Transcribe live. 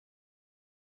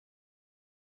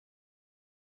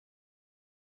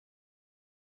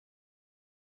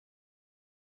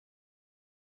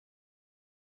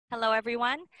Hello,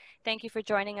 everyone. Thank you for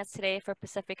joining us today for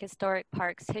Pacific Historic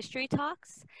Parks History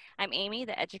Talks. I'm Amy,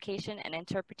 the Education and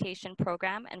Interpretation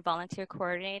Program and Volunteer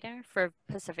Coordinator for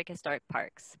Pacific Historic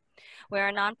Parks. We're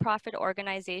a nonprofit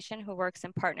organization who works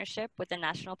in partnership with the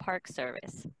National Park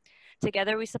Service.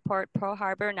 Together, we support Pearl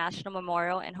Harbor National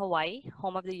Memorial in Hawaii,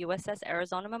 home of the USS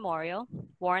Arizona Memorial,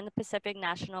 War in the Pacific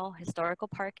National Historical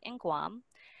Park in Guam,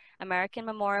 American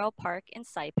Memorial Park in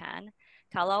Saipan,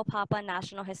 Kalaupapa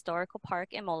National Historical Park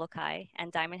in Molokai,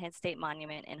 and Diamond Head State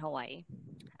Monument in Hawaii.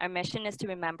 Our mission is to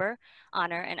remember,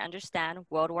 honor, and understand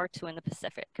World War II in the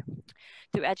Pacific.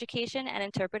 Through education and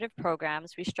interpretive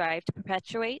programs, we strive to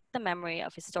perpetuate the memory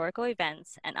of historical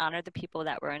events and honor the people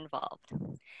that were involved.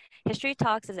 History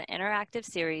Talks is an interactive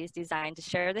series designed to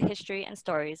share the history and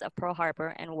stories of Pearl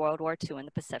Harbor and World War II in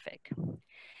the Pacific.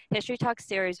 History Talks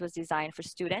series was designed for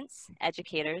students,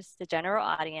 educators, the general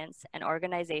audience, and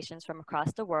organizations from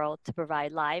across the world to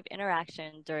provide live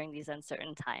interaction during these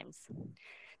uncertain times.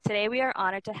 Today, we are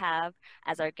honored to have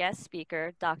as our guest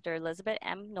speaker, Dr. Elizabeth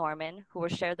M. Norman, who will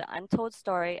share the untold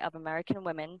story of American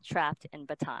women trapped in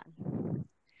Bataan.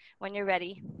 When you're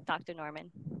ready, Dr.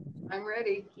 Norman. I'm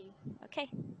ready. Okay.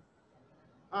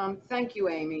 Thank you,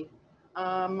 Amy.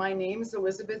 My name is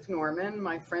Elizabeth Norman.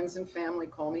 My friends and family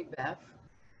call me Beth.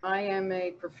 I am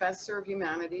a professor of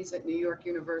humanities at New York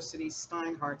University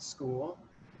Steinhardt School.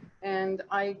 And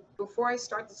before I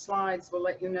start the slides, will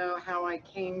let you know how I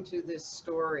came to this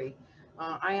story.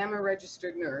 I am a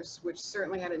registered nurse, which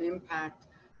certainly had an impact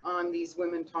on these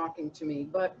women talking to me.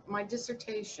 But my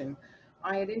dissertation,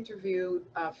 I had interviewed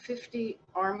 50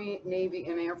 Army, Navy,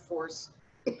 and Air Force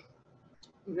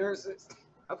nurses.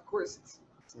 Of course,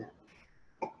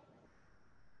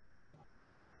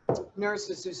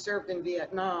 nurses who served in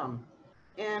Vietnam.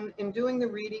 And in doing the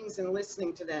readings and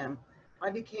listening to them, I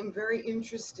became very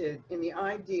interested in the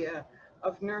idea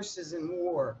of nurses in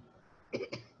war.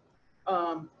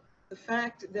 The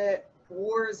fact that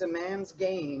war is a man's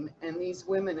game, and these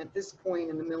women at this point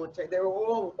in the military, they were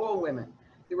all women.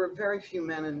 There were very few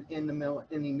men in the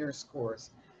nurse corps.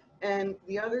 And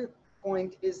the other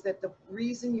point is that the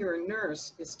reason you're a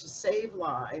nurse is to save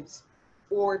lives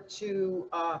or to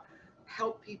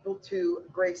help people to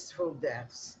graceful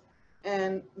deaths.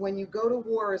 And when you go to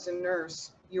war as a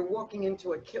nurse, you're walking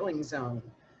into a killing zone.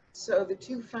 So the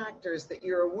two factors, that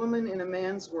you're a woman in a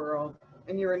man's world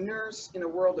and you're a nurse in a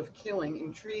world of killing,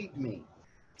 intrigued me.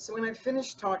 So when I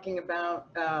finished talking about,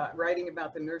 writing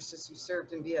about the nurses who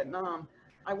served in Vietnam,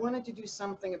 I wanted to do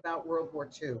something about World War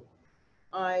II.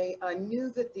 I knew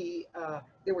that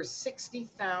there were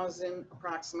 60,000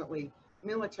 approximately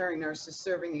military nurses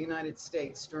serving the United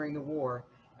States during the war.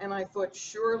 And I thought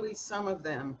surely some of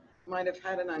them might have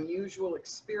had an unusual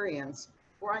experience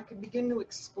where I could begin to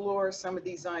explore some of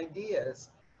these ideas.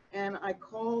 And I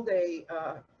called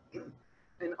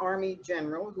an Army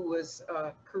general who was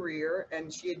a career,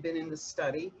 and she had been in the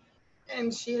study.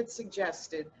 And she had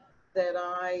suggested that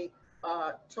I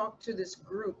talk to this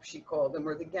group, she called them,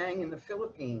 or the gang in the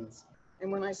Philippines.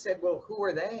 And when I said, well, who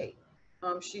are they?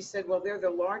 She said, well, they're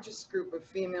the largest group of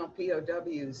female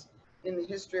POWs in the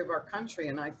history of our country.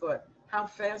 And I thought, how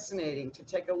fascinating to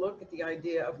take a look at the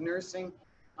idea of nursing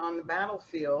on the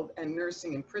battlefield and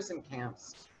nursing in prison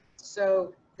camps.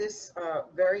 So this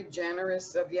very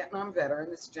generous Vietnam veteran,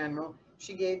 this general,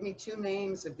 she gave me two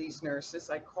names of these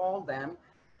nurses. I called them,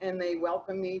 and they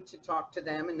welcomed me to talk to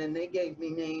them, and then they gave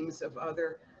me names of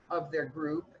other of their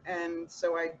group. And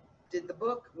so I did the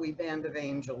book, We Band of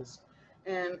Angels.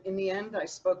 And in the end, I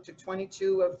spoke to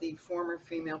 22 of the former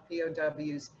female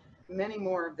POWs, many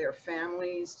more of their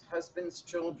families, husbands,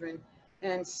 children,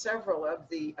 and several of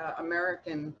the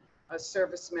American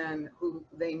servicemen who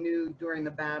they knew during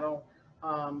the battle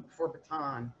for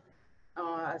Bataan.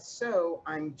 So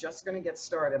I'm just going to get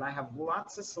started. I have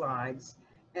lots of slides,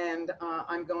 and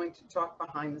I'm going to talk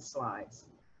behind the slides.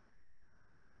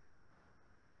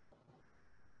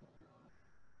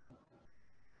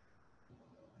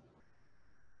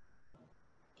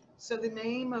 So the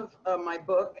name of my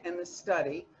book and the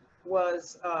study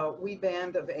was We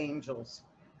Band of Angels.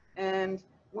 And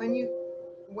when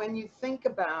you think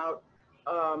about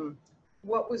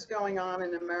what was going on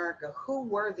in America, who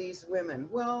were these women?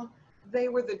 Well, they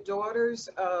were the daughters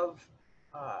of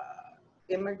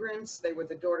immigrants. They were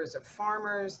the daughters of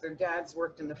farmers. Their dads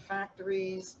worked in the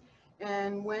factories.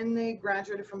 And when they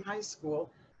graduated from high school,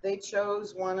 they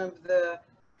chose one of the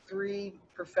three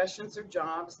professions or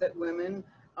jobs that women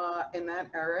in that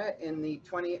era, in the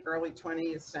early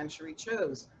 20th century,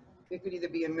 chose. You could either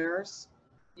be a nurse,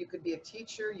 you could be a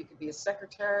teacher, you could be a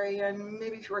secretary, and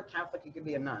maybe if you were a Catholic, you could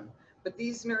be a nun. But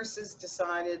these nurses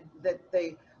decided that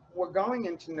they were going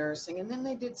into nursing, and then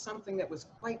they did something that was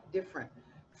quite different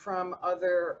from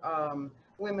other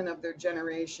women of their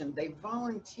generation. They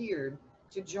volunteered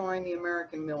to join the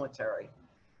American military.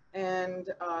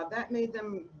 And that made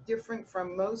them different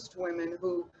from most women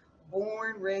who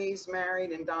born, raised,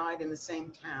 married, and died in the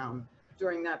same town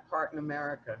during that part in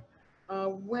America.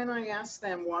 When I asked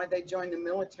them why they joined the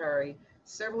military,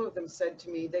 several of them said to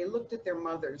me they looked at their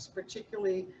mothers,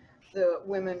 particularly the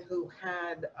women who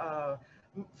had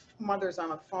mothers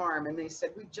on a farm, and they said,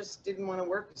 we just didn't want to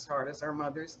work as hard as our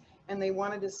mothers, and they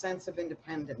wanted a sense of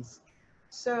independence.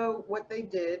 So what they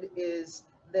did is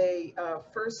they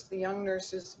first, the young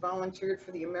nurses volunteered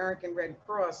for the American Red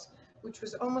Cross, which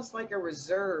was almost like a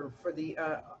reserve for the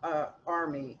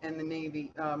Army and the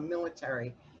Navy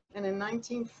military. And in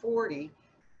 1940,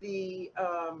 the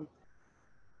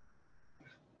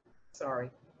sorry,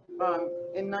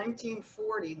 in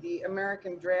 1940, the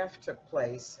American draft took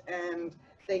place, and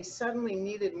they suddenly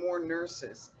needed more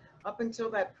nurses. Up until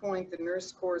that point, the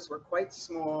nurse corps were quite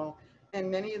small, and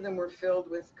many of them were filled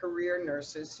with career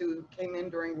nurses who came in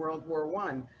during World War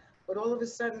I. But all of a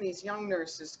sudden, these young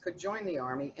nurses could join the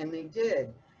Army, and they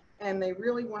did. And they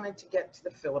really wanted to get to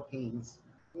the Philippines.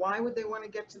 Why would they want to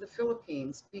get to the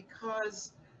Philippines?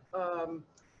 Because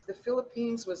the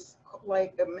Philippines was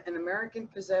like an American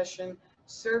possession.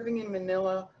 Serving in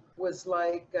Manila was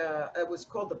like, it was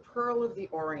called the Pearl of the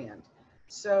Orient.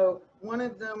 So one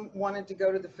of them wanted to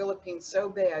go to the Philippines so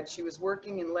bad. She was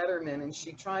working in Letterman, and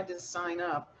she tried to sign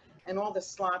up, and all the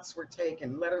slots were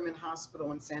taken, Letterman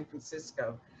Hospital in San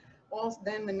Francisco.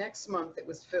 Then the next month it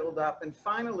was filled up, and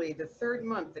finally the third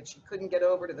month that she couldn't get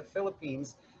over to the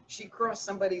Philippines, she crossed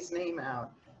somebody's name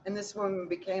out, and this woman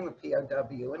became a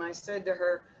POW. And I said to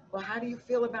her, well, how do you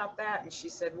feel about that? And she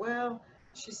said, well,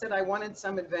 she said, I wanted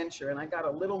some adventure, and I got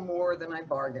a little more than I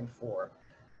bargained for.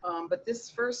 But this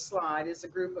first slide is a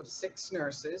group of 6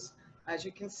 nurses, as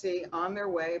you can see, on their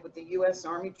way with the U.S.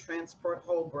 Army Transport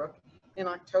Holbrook in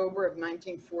October of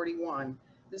 1941.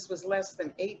 This was less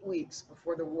than 8 weeks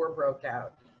before the war broke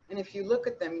out. And if you look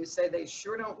at them, you say they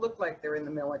sure don't look like they're in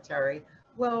the military.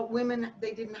 Well, women,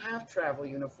 they didn't have travel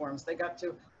uniforms. They got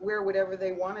to wear whatever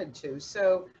they wanted to.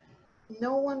 So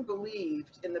no one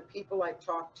believed in the people I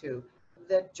talked to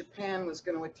that Japan was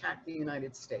going to attack the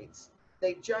United States.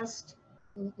 They just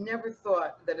never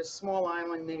thought that a small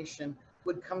island nation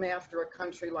would come after a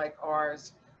country like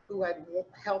ours, who had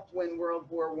helped win World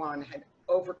War I, had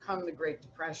overcome the Great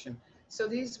Depression. So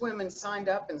these women signed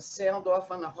up and sailed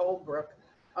off on the Holbrook,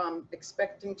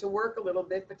 expecting to work a little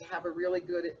bit, but to have a really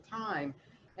good time.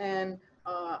 And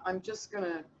I'm just going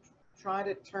to try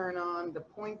to turn on the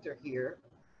pointer here.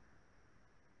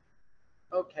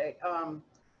 Okay.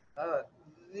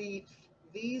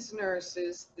 These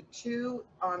nurses, the 2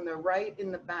 on the right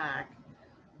in the back,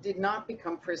 did not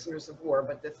become prisoners of war,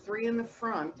 but the 3 in the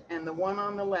front and the 1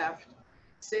 on the left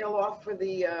sailed off for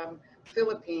the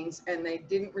Philippines, and they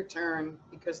didn't return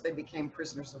because they became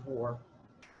prisoners of war.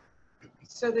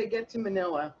 So they get to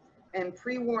Manila, and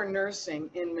pre-war nursing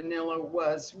in Manila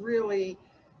was really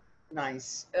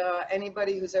nice.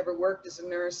 Anybody who's ever worked as a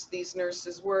nurse, these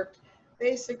nurses worked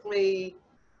basically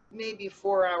maybe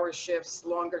 4-hour shifts,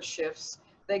 longer shifts.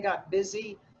 They got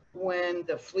busy when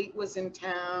the fleet was in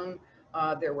town.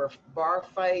 There were bar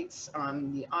fights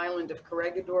on the island of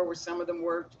Corregidor where some of them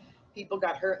worked. People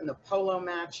got hurt in the polo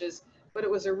matches, but it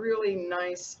was a really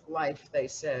nice life, they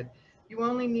said. You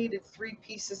only needed 3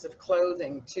 pieces of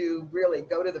clothing to really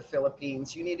go to the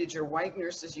Philippines. You needed your white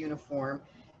nurse's uniform,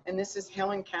 and this is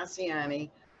Helen Cassiani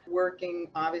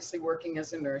obviously working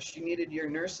as a nurse. You needed your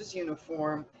nurse's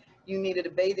uniform. You needed a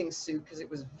bathing suit because it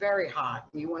was very hot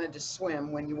and you wanted to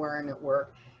swim when you weren't at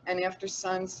work. And after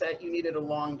sunset, you needed a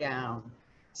long gown.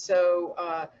 So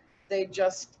they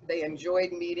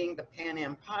enjoyed meeting the Pan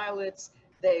Am pilots.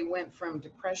 They went from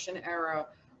Depression era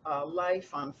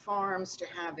life on farms to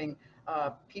having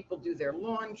people do their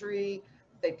laundry.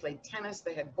 They played tennis.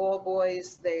 They had ball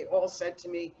boys. They all said to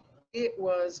me, it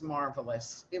was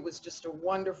marvelous. It was just a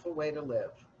wonderful way to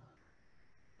live.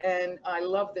 And I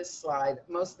love this slide,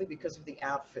 mostly because of the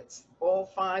outfits. All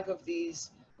 5 of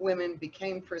these women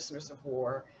became prisoners of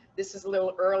war. This is a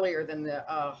little earlier than the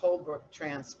Holbrook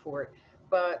transport,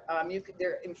 but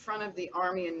they're in front of the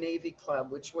Army and Navy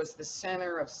Club, which was the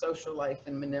center of social life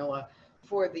in Manila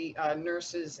for the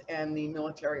nurses and the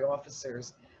military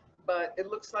officers. But it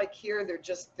looks like here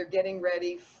they're getting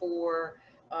ready for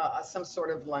some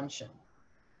sort of luncheon.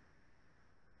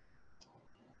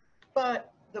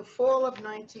 But the fall of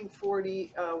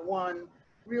 1941,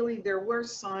 really there were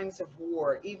signs of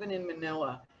war, even in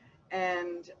Manila.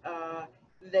 And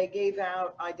they gave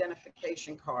out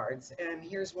identification cards, and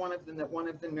here's one of them that one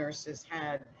of the nurses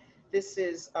had. This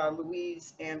is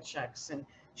Louise Anchex, and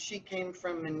she came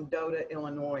from Mendota,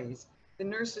 Illinois. The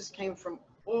nurses came from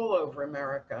all over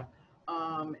America,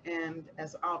 and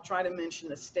as I'll try to mention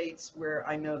the states where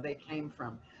I know they came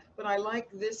from. But I like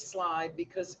this slide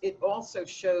because it also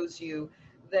shows you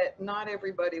that not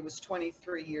everybody was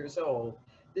 23 years old.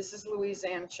 This is Louise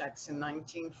Anchex in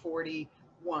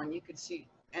 1941. You could see,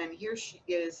 and here she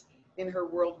is in her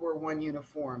World War I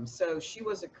uniform. So she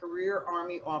was a career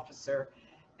Army officer,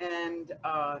 and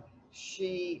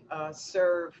she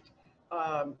served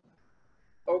um,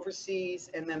 overseas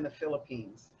and then the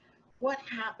Philippines. What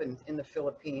happened in the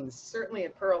Philippines? Certainly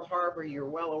at Pearl Harbor, you're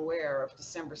well aware of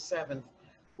December 7th.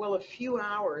 Well, a few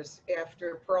hours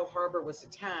after Pearl Harbor was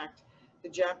attacked, the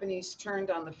Japanese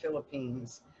turned on the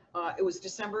Philippines. It was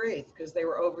December 8th because they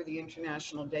were over the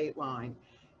international date line.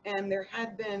 And there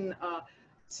had been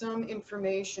some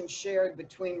information shared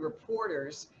between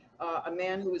reporters, a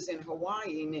man who was in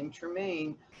Hawaii named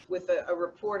Tremaine with a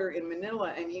reporter in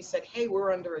Manila, and he said, "Hey,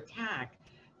 we're under attack."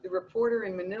 The reporter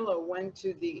in Manila went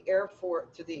to the Air Force,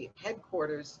 to the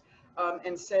headquarters,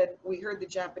 and said, "We heard the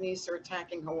Japanese are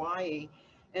attacking Hawaii."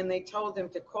 And they told him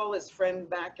to call his friend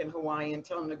back in Hawaii and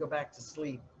tell him to go back to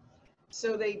sleep.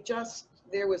 So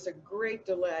there was a great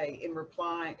delay in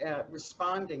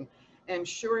responding. And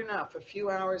sure enough, a few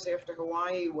hours after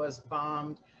Hawaii was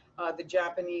bombed, the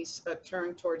Japanese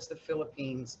turned towards the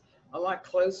Philippines, a lot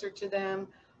closer to them.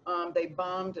 They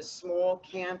bombed a small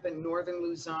camp in northern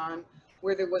Luzon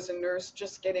where there was a nurse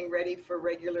just getting ready for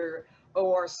regular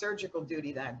OR surgical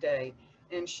duty that day.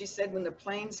 And she said when the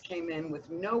planes came in with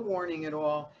no warning at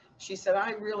all, she said,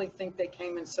 "I really think they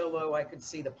came in so low I could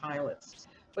see the pilots."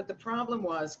 But the problem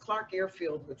was Clark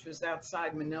Airfield, which was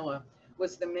outside Manila,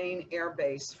 was the main air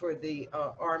base for the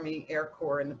Army Air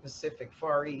Corps in the Pacific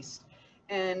Far East.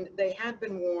 And they had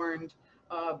been warned,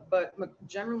 but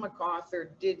General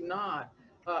MacArthur did not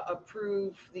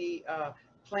approve the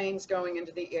planes going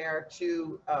into the air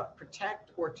to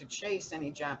protect or to chase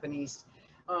any Japanese.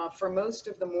 For most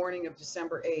of the morning of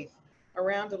December 8th,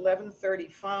 around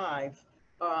 11:35,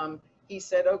 he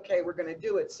said, "Okay, we're going to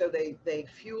do it." So they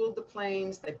fueled the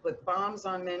planes, they put bombs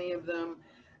on many of them,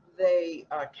 they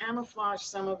camouflaged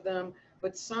some of them,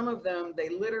 but some of them, they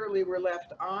literally were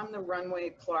left on the runway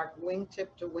at Clark,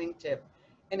 wingtip to wingtip,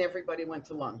 and everybody went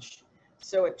to lunch.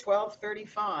 So at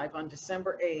 12:35 on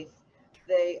December 8th,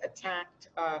 they attacked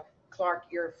Clark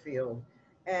Airfield,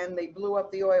 and they blew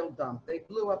up the oil dump, they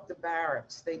blew up the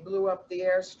barracks, they blew up the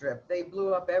airstrip, they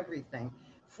blew up everything.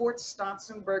 Fort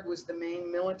Stotzenberg was the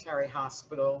main military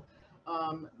hospital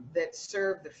that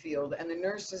served the field, and the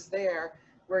nurses there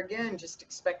were again just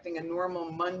expecting a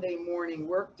normal Monday morning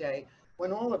workday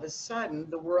when all of a sudden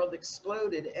the world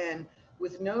exploded, and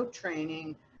with no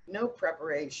training, no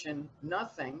preparation,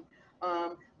 nothing,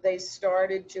 they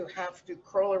started to have to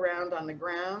crawl around on the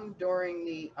ground during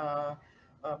the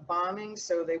bombing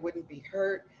so they wouldn't be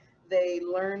hurt. They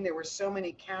learned there were so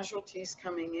many casualties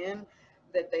coming in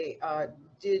that they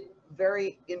did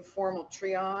very informal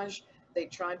triage. They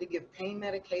tried to give pain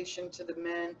medication to the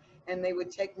men, and they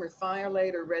would take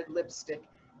merthiolate or red lipstick,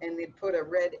 and they'd put a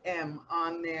red M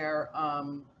on their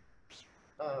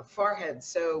forehead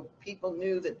so people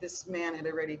knew that this man had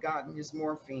already gotten his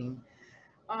morphine.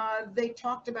 They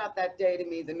talked about that day to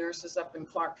me, the nurses up in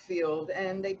Clark Field,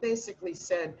 and they basically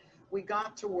said, "We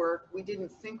got to work, we didn't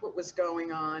think what was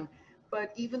going on."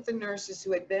 But even the nurses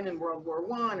who had been in World War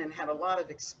I and had a lot of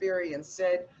experience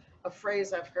said a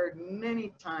phrase I've heard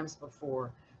many times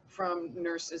before from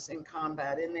nurses in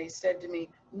combat. And they said to me,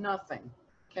 "Nothing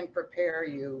can prepare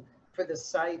you for the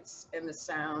sights and the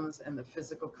sounds and the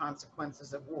physical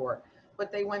consequences of war."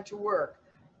 But they went to work.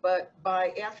 But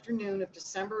by afternoon of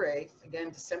December 8th, again,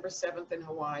 December 7th in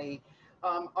Hawaii,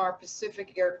 our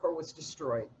Pacific Air Corps was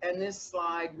destroyed. And this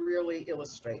slide really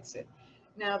illustrates it.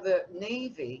 Now, the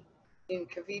Navy in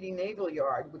Cavite Naval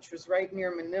Yard, which was right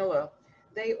near Manila,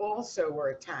 they also were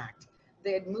attacked.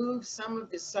 They had moved some of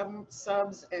the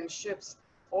subs and ships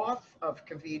off of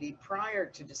Cavite prior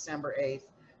to December 8th,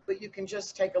 but you can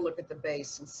just take a look at the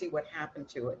base and see what happened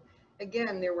to it.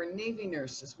 Again, there were Navy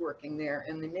nurses working there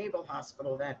in the Naval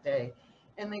Hospital that day,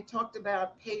 and they talked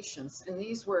about patients, and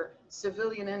these were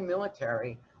civilian and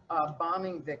military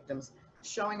bombing victims,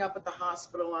 showing up at the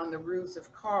hospital on the roofs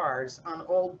of cars, on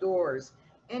old doors,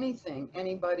 anything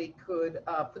anybody could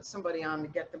put somebody on to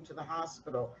get them to the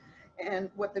hospital. And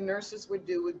what the nurses would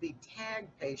do would be tag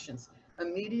patients,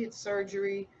 immediate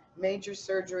surgery, major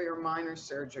surgery, or minor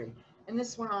surgery. And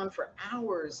this went on for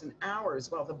hours and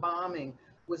hours while the bombing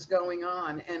was going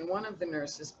on. And one of the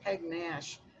nurses, Peg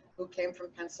Nash, who came from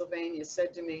Pennsylvania,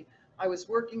 said to me, I was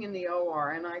working in the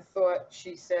OR and I thought,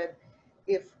 she said,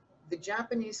 if the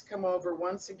Japanese come over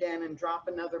once again and drop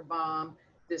another bomb,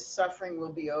 this suffering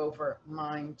will be over,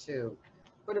 mine too.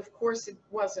 But of course it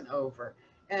wasn't over.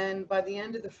 And by the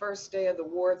end of the first day of the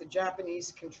war, the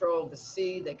Japanese controlled the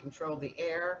sea, they controlled the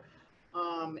air,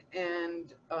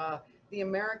 and the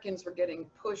Americans were getting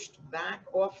pushed back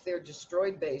off their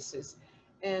destroyed bases,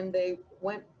 and they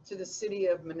went to the city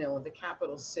of Manila, the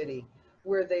capital city,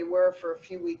 where they were for a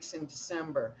few weeks in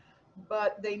December.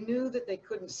 But they knew that they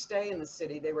couldn't stay in the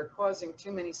city. They were causing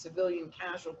too many civilian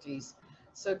casualties.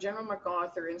 So General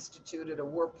MacArthur instituted a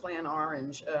War Plan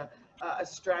Orange, a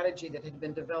strategy that had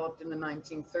been developed in the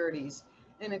 1930s.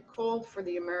 And it called for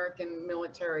the American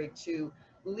military to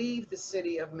leave the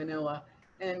city of Manila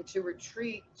and to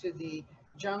retreat to the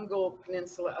jungle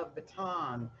peninsula of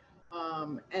Bataan.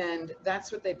 And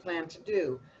that's what they planned to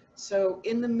do. So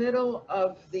in the middle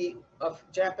of the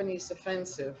Japanese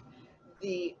offensive,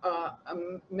 the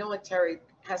military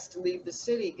has to leave the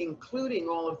city, including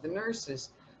all of the nurses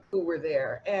who were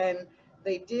there. And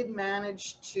they did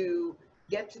manage to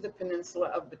get to the peninsula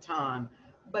of Bataan.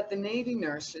 But the Navy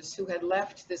nurses who had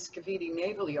left this Cavite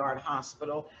Naval Yard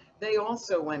Hospital, they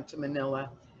also went to Manila,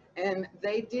 and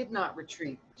they did not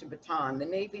retreat to Bataan. The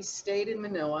Navy stayed in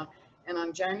Manila, and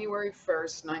on January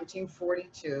 1st,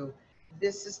 1942,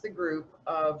 this is the group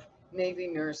of Navy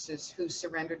nurses who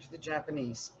surrendered to the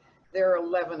Japanese. There are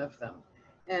 11 of them,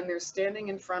 and they're standing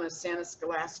in front of Santa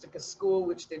Scholastica School,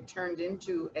 which they've turned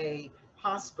into a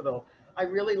hospital. I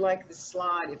really like this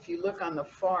slide. If you look on the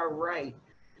far right,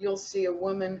 you'll see a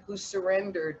woman who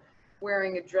surrendered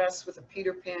wearing a dress with a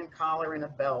Peter Pan collar and a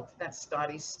belt. That's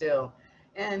Dottie Still.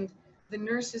 And the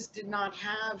nurses did not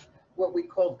have what we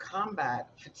called combat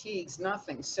fatigues,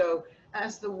 nothing. So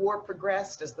as the war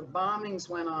progressed, as the bombings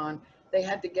went on, they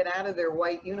had to get out of their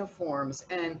white uniforms,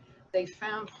 and they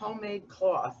found homemade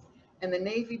cloth. And the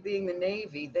Navy being the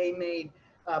Navy, they made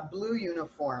blue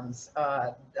uniforms,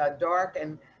 dark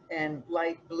and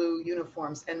light blue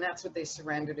uniforms, and that's what they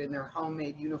surrendered in, their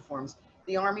homemade uniforms.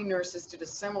 The Army nurses did a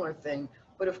similar thing,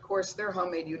 but of course their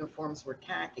homemade uniforms were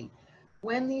khaki.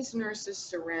 When these nurses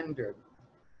surrendered,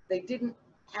 they didn't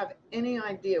have any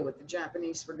idea what the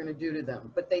Japanese were going to do to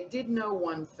them, but they did know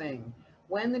one thing.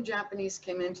 When the Japanese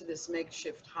came into this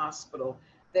makeshift hospital,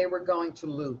 they were going to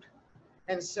loot.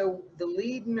 And so the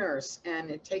lead nurse, and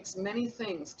it takes many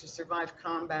things to survive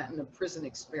combat and the prison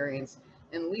experience,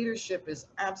 and leadership is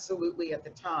absolutely at the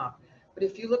top. But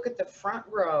if you look at the front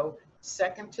row,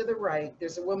 second to the right,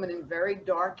 there's a woman in very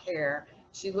dark hair.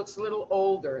 She looks a little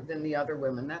older than the other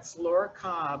women. That's Laura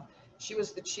Cobb. She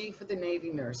was the chief of the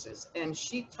Navy nurses, and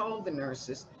she told the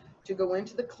nurses to go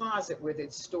into the closet where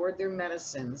they'd stored their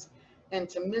medicines and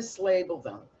to mislabel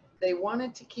them. They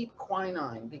wanted to keep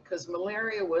quinine because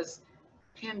malaria was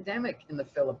pandemic in the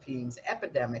Philippines,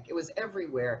 epidemic. It was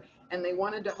everywhere, and they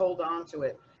wanted to hold on to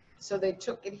it. So they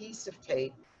took adhesive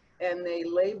tape and they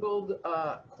labeled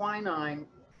quinine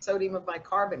sodium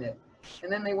bicarbonate.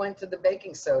 And then they went to the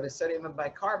baking soda, sodium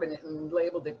bicarbonate, and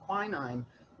labeled it quinine.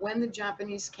 When the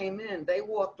Japanese came in, they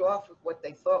walked off with what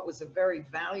they thought was a very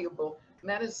valuable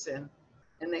medicine,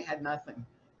 and they had nothing.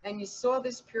 And you saw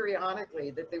this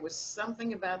periodically, that there was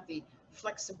something about the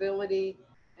flexibility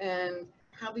and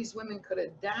how these women could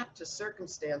adapt to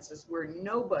circumstances where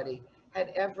nobody had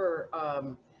ever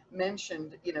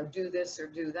mentioned, do this or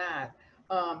do that,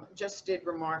 just did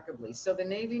remarkably. So the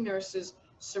Navy nurses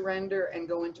surrender and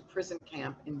go into prison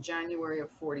camp in January of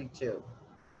 42.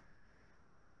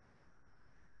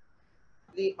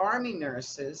 The Army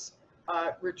nurses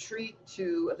retreat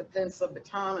to the peninsula of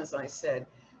Bataan, as I said.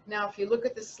 Now, if you look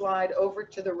at the slide, over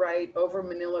to the right, over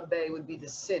Manila Bay would be the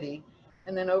city,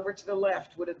 and then over to the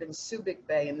left would have been Subic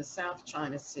Bay in the South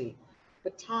China Sea.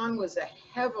 Bataan was a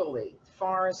heavily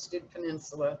forested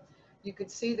peninsula. You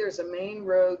could see there's a main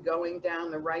road going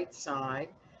down the right side,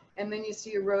 and then you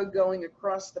see a road going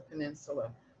across the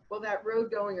peninsula. Well, that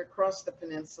road going across the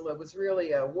peninsula was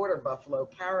really a water buffalo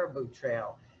caribou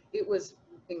trail. It was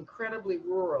incredibly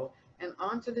rural, and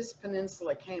onto this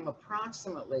peninsula came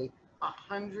approximately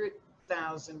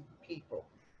 100,000 people.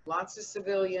 Lots of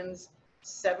civilians,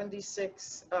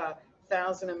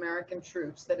 76,000 American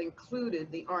troops that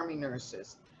included the Army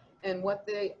nurses. And what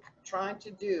they tried to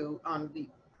do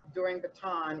during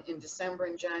Bataan in December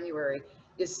and January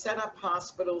is set up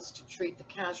hospitals to treat the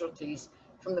casualties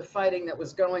from the fighting that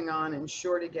was going on and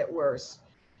sure to get worse.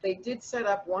 They did set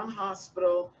up one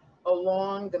hospital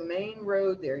along the main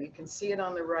road there. You can see it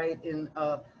on the right, and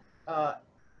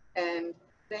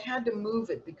they had to move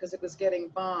it because it was getting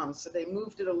bombed, so they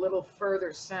moved it a little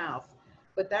further south.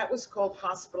 But that was called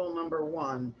Hospital Number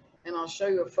 1. And I'll show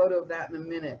you a photo of that in a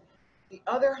minute. The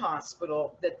other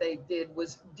hospital that they did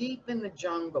was deep in the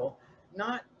jungle,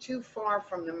 not too far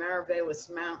from the Mariveles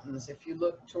Mountains, if you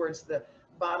look towards the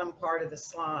bottom part of the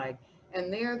slide.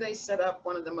 And there they set up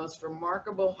one of the most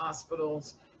remarkable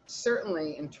hospitals,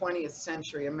 certainly in 20th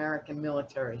century American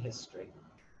military history.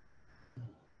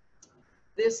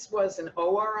 This was an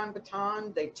OR on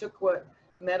Bataan. They took what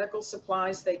medical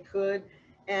supplies they could,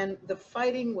 and the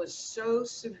fighting was so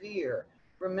severe.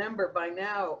 Remember, by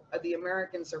now, the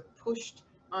Americans are pushed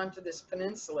onto this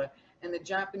peninsula, and the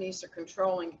Japanese are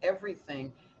controlling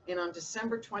everything. And on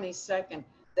December 22nd,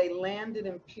 they landed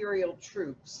Imperial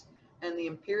troops, and the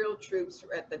Imperial troops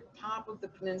were at the top of the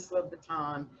peninsula of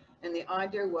Bataan, and the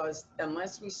idea was,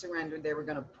 unless we surrendered, they were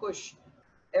going to push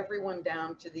everyone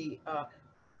down to the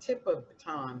tip of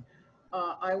Bataan.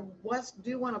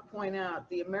 Do want to point out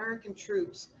the American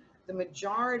troops, the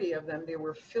majority of them, they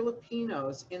were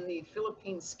Filipinos in the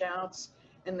Philippine Scouts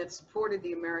and that supported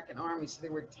the American Army. So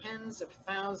there were tens of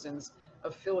thousands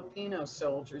of Filipino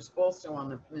soldiers also on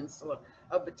the peninsula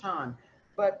of Bataan.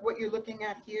 But what you're looking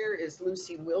at here is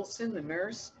Lucy Wilson, the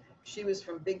nurse. She was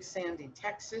from Big Sandy,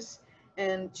 Texas.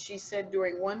 And she said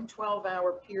during one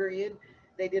 12-hour period,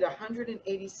 they did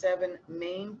 187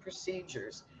 main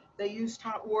procedures. They used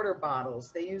hot water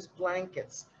bottles. They used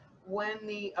blankets. When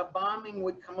the bombing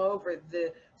would come over,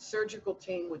 the surgical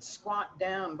team would squat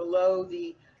down below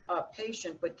the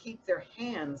patient, but keep their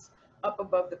hands up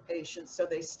above the patient so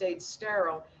they stayed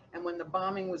sterile. And when the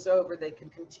bombing was over, they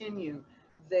could continue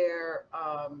their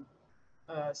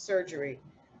surgery.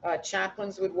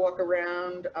 Chaplains would walk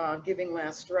around giving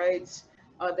last rites.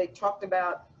 They talked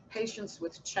about patients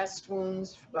with chest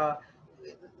wounds.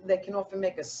 They can often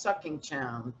make a sucking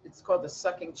sound. It's called the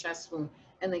sucking chest wound.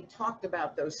 And they talked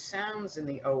about those sounds in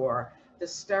the OR, the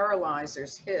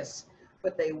sterilizers hiss,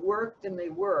 but they worked and they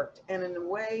worked. And in a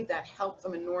way that helped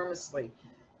them enormously.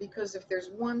 Because if there's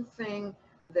one thing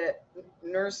that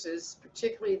nurses,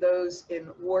 particularly those in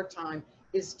wartime,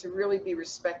 is to really be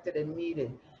respected and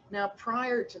needed. Now,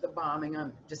 prior to the bombing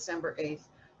on December 8th,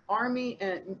 Army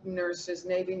and nurses,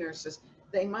 Navy nurses,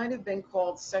 they might have been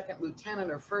called second lieutenant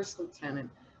or first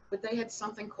lieutenant, but they had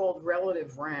something called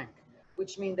relative rank,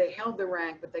 which means they held the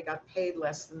rank, but they got paid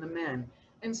less than the men.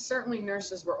 And certainly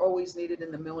nurses were always needed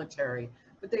in the military,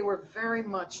 but they were very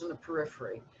much in the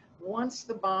periphery. Once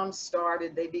the bombs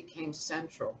started, they became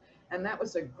central. And that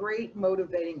was a great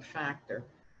motivating factor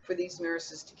for these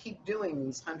nurses to keep doing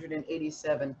these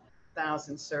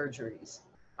 187,000 surgeries.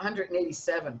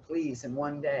 187, please, in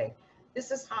one day.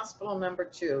 This is hospital number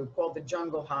 2, called the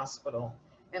Jungle Hospital.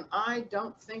 And I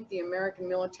don't think the American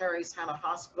military's had a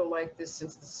hospital like this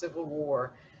since the Civil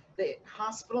War. The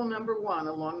hospital number 1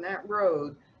 along that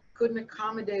road couldn't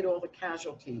accommodate all the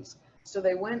casualties. So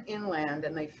they went inland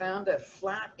and they found a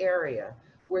flat area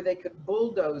where they could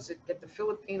bulldoze it, get the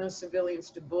Filipino civilians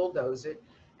to bulldoze it.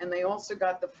 And they also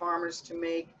got the farmers to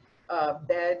make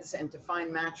beds and to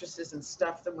find mattresses and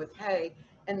stuff them with hay.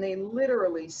 And they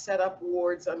literally set up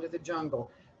wards under the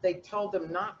jungle. They told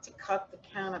them not to cut the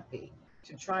canopy,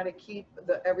 to try to keep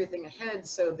everything ahead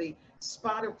so the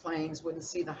spotter planes wouldn't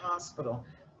see the hospital.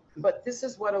 But this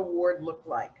is what a ward looked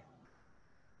like.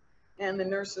 And the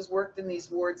nurses worked in these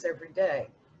wards every day.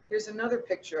 Here's another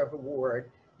picture of a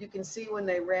ward. You can see when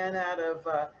they ran out of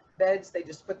beds, they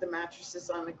just put the mattresses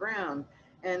on the ground.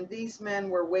 And these men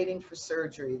were waiting for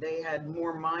surgery. They had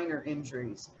more minor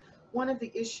injuries. One of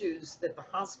the issues that the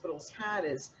hospitals had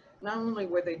is not only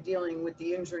were they dealing with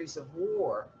the injuries of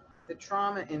war, the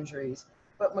trauma injuries,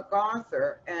 but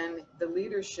MacArthur and the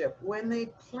leadership, when they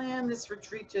planned this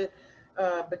retreat to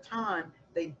Bataan,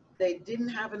 they didn't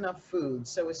have enough food.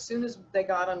 So as soon as they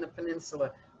got on the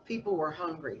peninsula, people were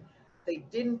hungry. They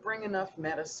didn't bring enough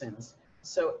medicines.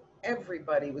 So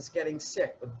everybody was getting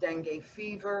sick with dengue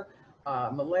fever,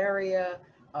 malaria,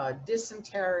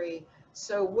 dysentery.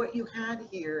 So what you had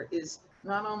here is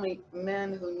not only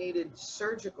men who needed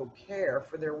surgical care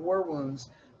for their war wounds,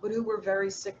 but who were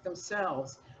very sick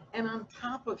themselves. And on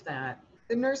top of that,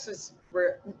 the nurses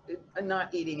were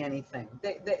not eating anything.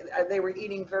 They were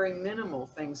eating very minimal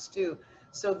things too.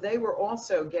 So they were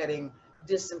also getting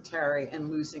dysentery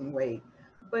and losing weight.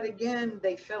 But again,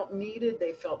 they felt needed.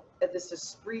 They felt this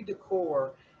esprit de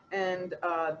corps. And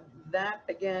that,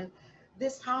 again,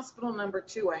 this hospital number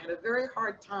 2, I had a very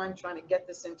hard time trying to get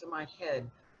this into my head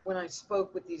when I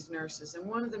spoke with these nurses. And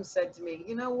one of them said to me,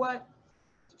 you know what?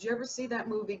 Did you ever see that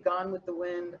movie Gone with the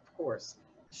Wind? Of course.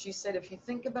 She said, if you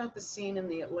think about the scene in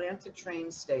the Atlanta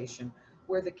train station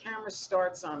where the camera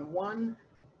starts on one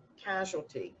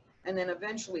casualty and then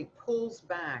eventually pulls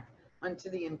back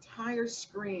until the entire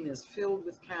screen is filled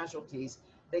with casualties,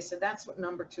 They said that's what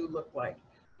number 2 looked like.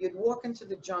 You'd walk into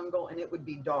the jungle and it would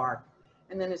be dark.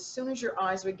 And then as soon as your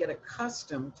eyes would get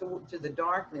accustomed to the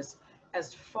darkness,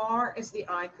 as far as the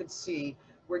eye could see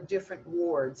were different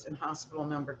wards in hospital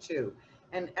number 2.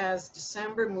 And as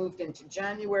December moved into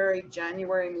January,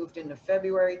 January moved into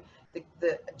February,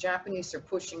 the Japanese are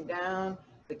pushing down,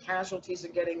 the casualties are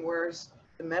getting worse,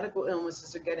 the medical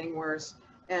illnesses are getting worse,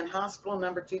 and hospital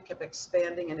number 2 kept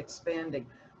expanding and expanding.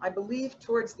 I believe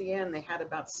towards the end they had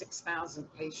about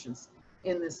 6,000 patients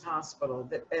in this hospital,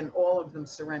 and all of them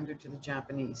surrendered to the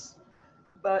Japanese.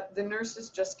 But the nurses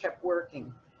just kept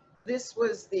working. This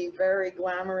was the very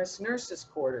glamorous nurses'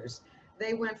 quarters.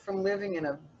 They went from living in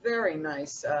a very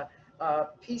nice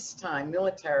peacetime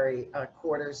military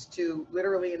quarters to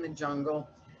literally in the jungle.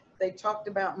 They talked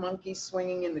about monkeys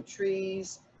swinging in the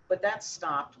trees, but that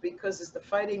stopped because as the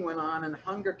fighting went on and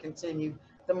hunger continued,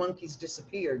 the monkeys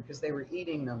disappeared because they were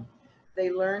eating them. They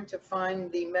learned to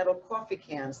find the metal coffee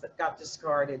cans that got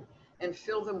discarded and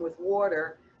fill them with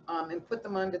water and put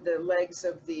them under the legs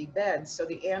of the bed so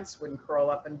the ants wouldn't crawl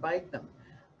up and bite them.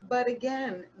 But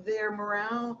again, their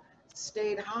morale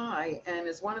stayed high. And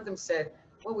as one of them said,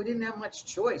 well, we didn't have much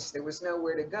choice. There was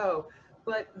nowhere to go.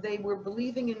 But they were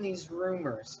believing in these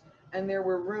rumors. And there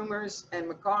were rumors, and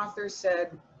MacArthur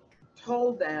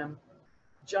told them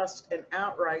just an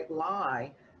outright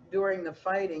lie during the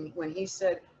fighting when he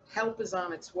said, help is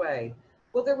on its way.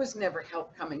 Well, there was never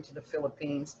help coming to the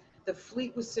Philippines. The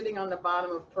fleet was sitting on the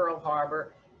bottom of Pearl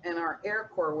Harbor, and our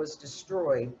Air Corps was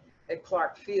destroyed at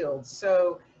Clark Field.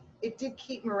 So it did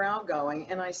keep morale going.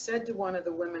 And I said to one of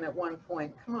the women at one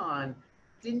point, come on,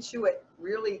 didn't you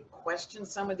really question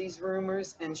some of these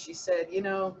rumors? And she said, you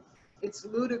know, it's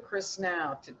ludicrous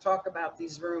now to talk about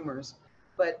these rumors,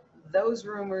 but those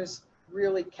rumors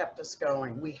really kept us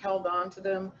going. We held on to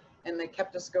them, and they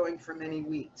kept us going for many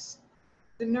weeks.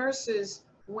 The nurses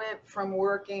went from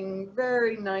working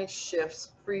very nice shifts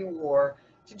pre-war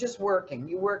to just working.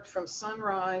 You worked from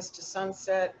sunrise to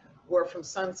sunset or from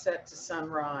sunset to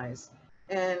sunrise.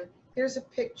 And here's a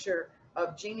picture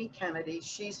of Jeannie Kennedy.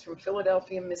 She's from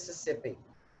Philadelphia, Mississippi,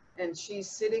 and she's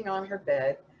sitting on her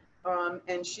bed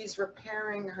and she's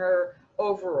repairing her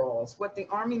overalls. What the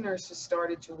Army nurses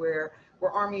started to wear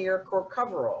were Army Air Corps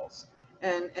coveralls,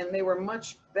 and they were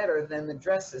much better than the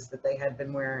dresses that they had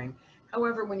been wearing.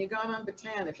 However, when you got on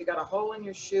Bataan, if you got a hole in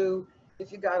your shoe,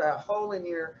 if you got a hole in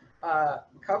your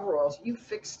coveralls, you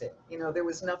fixed it. You know, there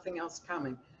was nothing else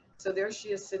coming. So there she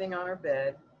is sitting on her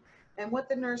bed. And what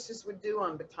the nurses would do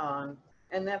on Bataan,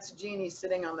 and that's Jeannie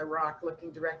sitting on the rock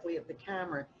looking directly at the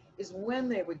camera, is when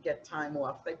they would get time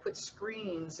off, they put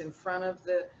screens in front of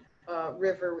the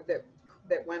river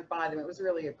that went by them. It was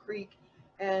really a creek.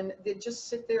 And they'd just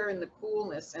sit there in the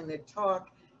coolness and they'd talk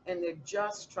and they'd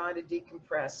just try to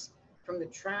decompress from the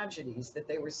tragedies that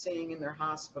they were seeing in their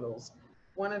hospitals.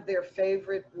 One of their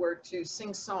favorite were to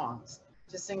sing songs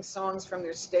from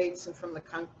their states and from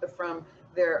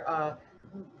their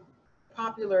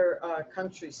popular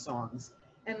country songs.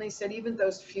 And they said even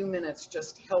those few minutes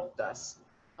just helped us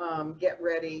get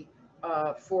ready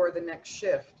for the next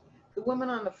shift. The woman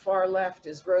on the far left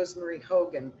is Rosemary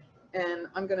Hogan, and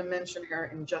I'm going to mention her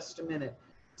in just a minute.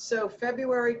 So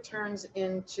February turns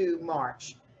into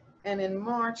March, and in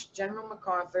March, General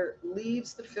MacArthur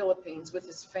leaves the Philippines with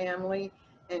his family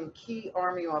and key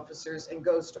Army officers and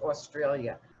goes to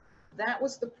Australia. That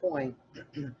was the point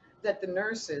that the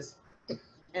nurses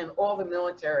and all the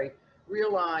military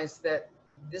realized that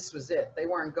this was it. They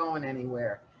weren't going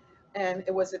anywhere. And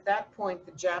it was at that point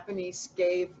the Japanese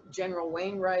gave General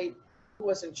Wainwright, who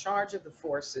was in charge of the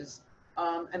forces,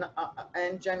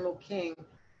 and General King,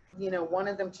 you know,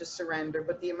 wanted them to surrender,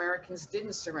 but the Americans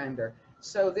didn't surrender.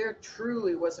 So there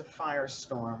truly was a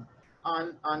firestorm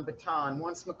on Bataan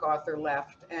once MacArthur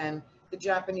left, and the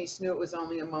Japanese knew it was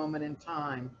only a moment in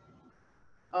time.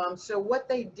 So what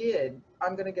they did,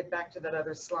 I'm going to get back to that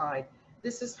other slide.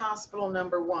 This is hospital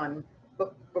number 1,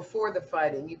 but before the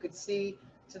fighting. You could see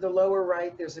to the lower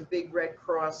right, there's a big Red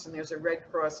Cross, and there's a Red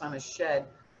Cross on a shed.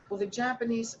 Well, the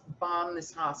Japanese bombed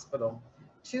this hospital.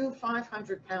 2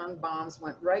 500-pound bombs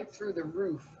went right through the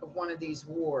roof of one of these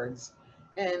wards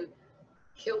and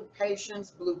killed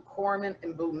patients, blew corpsmen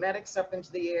and blew medics up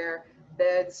into the air,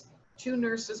 beds. 2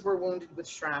 nurses were wounded with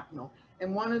shrapnel,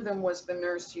 and one of them was the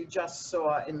nurse you just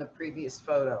saw in the previous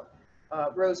photo,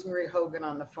 Rosemary Hogan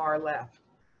on the far left.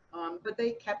 But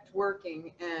they kept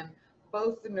working, and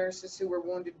both the nurses who were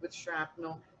wounded with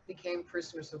shrapnel became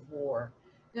prisoners of war.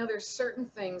 Now, there's certain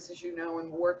things, as you know, in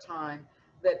wartime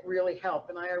that really help.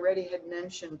 And I already had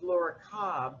mentioned Laura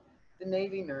Cobb, the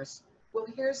Navy nurse. Well,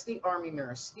 here's the Army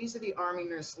nurse. These are the Army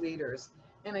nurse leaders.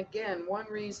 And again, one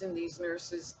reason these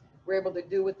nurses were able to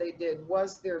do what they did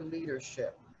was their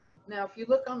leadership. Now, if you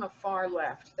look on the far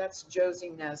left, that's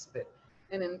Josie Nesbitt.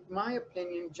 And in my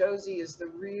opinion, Josie is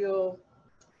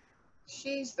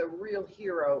she's the real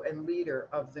hero and leader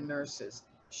of the nurses.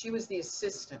 She was the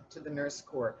assistant to the nurse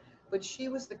corps, but she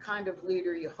was the kind of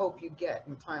leader you hope you get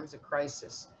in times of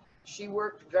crisis. She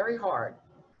worked very hard.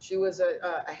 She was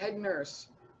a head nurse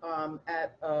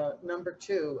at number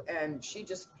 2, and she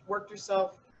just worked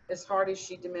herself as hard as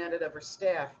she demanded of her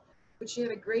staff. But she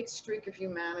had a great streak of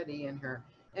humanity in her.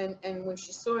 And when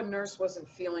she saw a nurse wasn't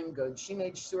feeling good, she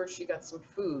made sure she got some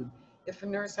food. If a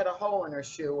nurse had a hole in her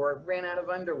shoe or ran out of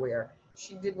underwear,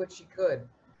 she did what she could.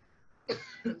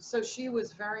 So she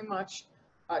was very much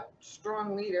a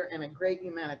strong leader and a great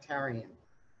humanitarian.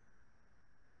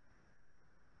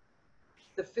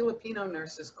 The Filipino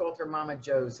nurses called her Mama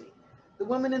Josie. The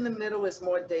woman in the middle is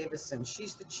Maud Davison.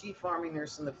 She's the chief army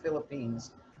nurse in the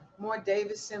Philippines. Maud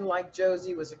Davison, like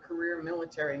Josie, was a career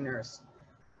military nurse.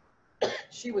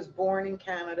 She was born in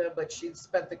Canada, but she'd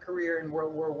spent the career in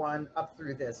World War I up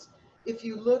through this. If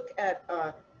you look at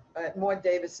Maud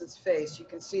Davison's face, you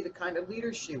can see the kind of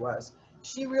leader she was.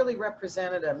 She really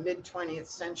represented a mid-20th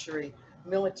century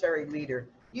military leader.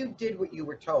 You did what you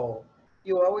were told.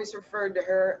 You always referred to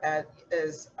her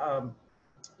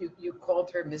you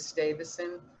called her Miss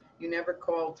Davison. You never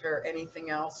called her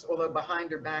anything else, although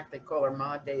behind her back they call her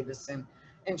Ma Davison.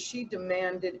 And she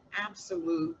demanded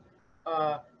absolute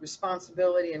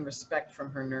responsibility and respect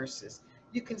from her nurses.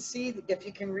 You can see, if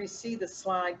you can see the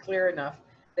slide clear enough,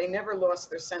 they never lost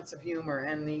their sense of humor.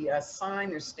 And the sign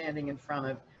they're standing in front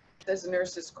of says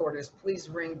nurses' quarters, please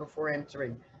ring before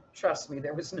entering. Trust me,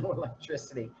 there was no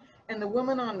electricity. And the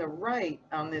woman on the right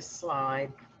on this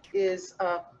slide is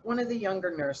one of the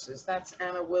younger nurses. That's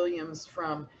Anna Williams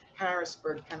from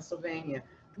Harrisburg, Pennsylvania.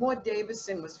 Maud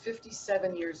Davison was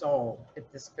 57 years old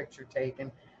at this picture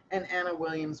taken, and Anna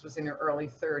Williams was in her early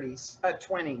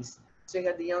 20s. So you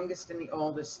had the youngest and the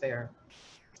oldest there.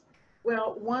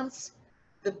 Well, once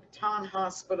the Bataan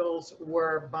hospitals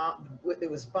were bombed, it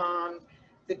was bombed,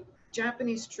 the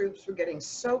Japanese troops were getting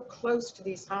so close to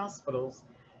these hospitals,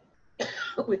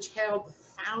 which held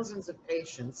thousands of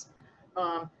patients,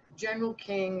 General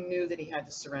King knew that he had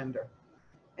to surrender.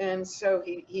 And so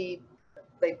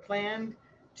they planned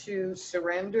to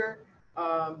surrender.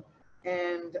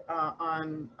 And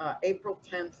on April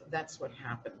 10th, that's what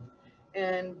happened.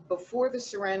 And before the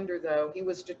surrender, though, he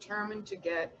was determined to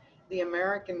get the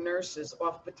American nurses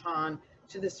off Bataan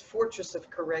to this fortress of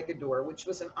Corregidor, which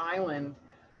was an island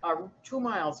 2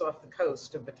 miles off the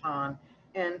coast of Bataan.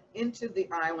 And into the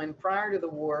island, prior to the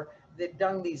war, they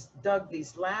dug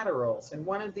these laterals. And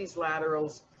one of these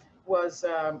laterals was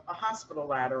a hospital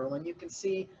lateral. And you can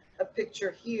see a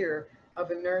picture here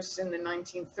of a nurse in the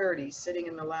 1930s sitting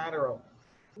in the lateral.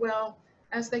 Well,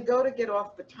 as they go to get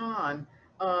off Bataan,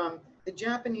 the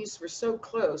Japanese were so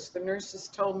close, the nurses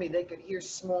told me they could hear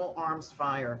small arms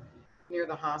fire near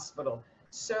the hospital.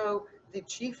 So the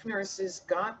chief nurses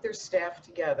got their staff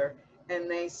together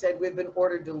and they said, we've been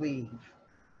ordered to leave.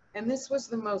 And this was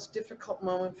the most difficult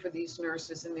moment for these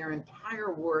nurses in their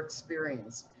entire war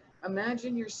experience.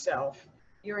 Imagine yourself,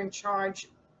 you're in charge.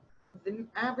 The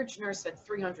average nurse had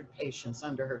 300 patients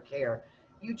under her care.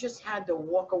 You just had to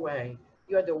walk away.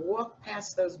 You had to walk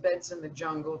past those beds in the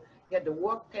jungle. You had to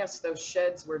walk past those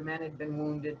sheds where men had been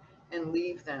wounded and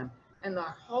leave them. And their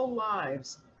whole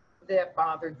lives, that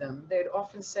bothered them. They'd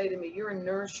often say to me, you're a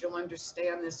nurse, you'll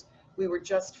understand this. We were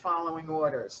just following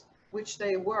orders, which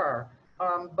they were.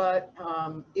 But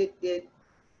it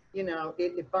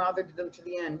bothered them to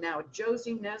the end. Now,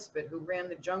 Josie Nesbitt, who ran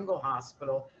the jungle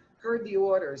hospital, heard the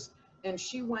orders, and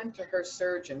she went to her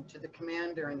surgeon, to the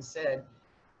commander, and said,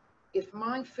 if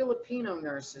my Filipino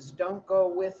nurses don't go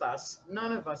with us,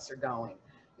 none of us are going.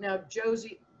 Now,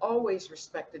 Josie always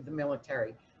respected the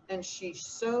military, and she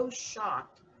so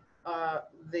shocked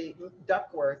the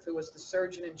Duckworth, who was the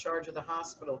surgeon in charge of the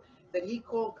hospital, that he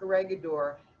called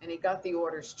Corregidor and he got the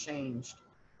orders changed,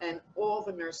 and all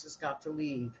the nurses got to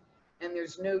leave. And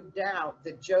there's no doubt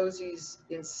that Josie's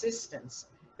insistence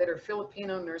that her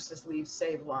Filipino nurses leave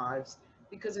saved lives,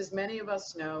 because as many of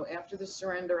us know, after the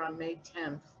surrender on May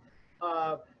 10th,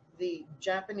 the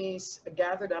Japanese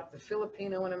gathered up the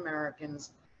Filipino and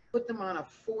Americans, put them on a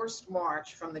forced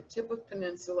march from the tip of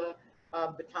peninsula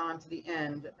of Bataan to the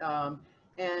end.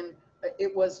 And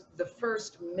it was the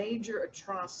first major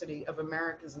atrocity of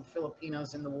Americans and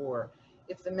Filipinos in the war.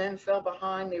 If the men fell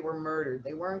behind, they were murdered.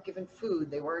 They weren't given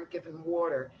food. They weren't given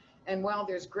water. And while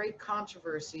there's great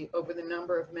controversy over the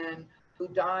number of men who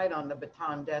died on the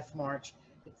Bataan Death March,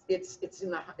 it's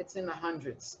in the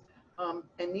hundreds.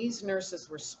 And these nurses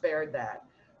were spared that.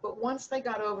 But once they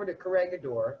got over to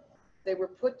Corregidor, they were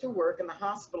put to work in the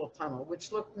hospital tunnel,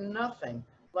 which looked nothing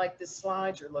like the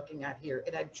slide you're looking at here.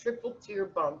 It had triple tier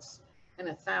bunks and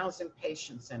 1,000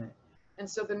 patients in it. And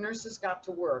so the nurses got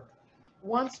to work.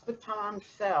 Once Bataan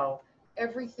fell,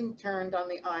 everything turned on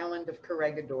the island of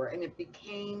Corregidor and it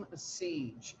became a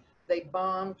siege. They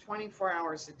bombed 24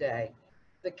 hours a day.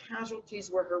 The casualties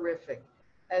were horrific.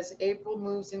 As April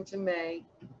moves into May,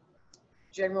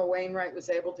 General Wainwright was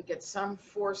able to get some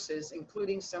forces,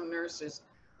 including some nurses,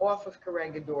 off of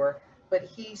Corregidor, but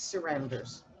he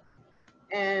surrenders.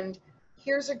 And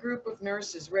here's a group of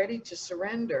nurses ready to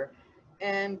surrender.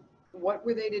 And what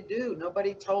were they to do?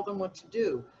 Nobody told them what to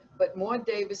do. But Maud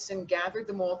Davison gathered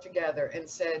them all together and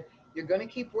said, you're going to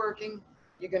keep working.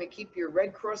 You're going to keep your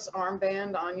Red Cross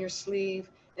armband on your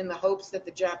sleeve in the hopes that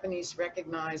the Japanese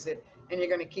recognize it, and you're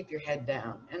going to keep your head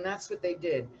down. And that's what they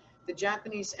did. The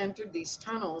Japanese entered these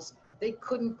tunnels. They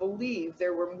couldn't believe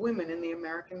there were women in the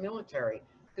American military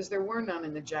because there were none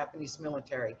in the Japanese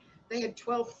military. They had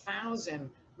 12,000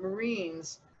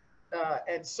 Marines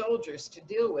and soldiers to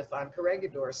deal with on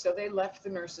Corregidor. So they left the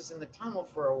nurses in the tunnel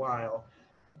for a while.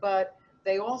 But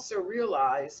they also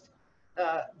realized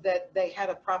that they had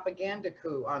a propaganda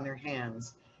coup on their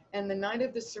hands. And the night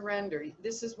of the surrender,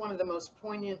 this is one of the most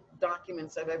poignant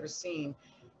documents I've ever seen.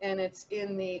 And it's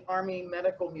in the Army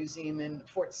Medical Museum in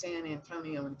Fort San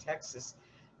Antonio in Texas.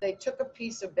 They took a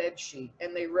piece of bed sheet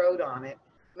and they wrote on it,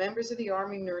 members of the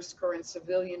Army Nurse Corps and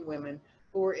civilian women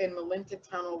who were in Malinta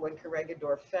Tunnel when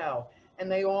Corregidor fell. And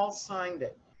they all signed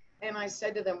it. And I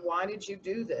said to them, why did you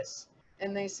do this?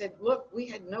 And they said, look, we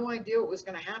had no idea what was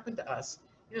going to happen to us.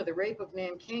 You know, the rape of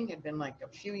Nanking had been like a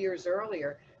few years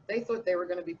earlier. They thought they were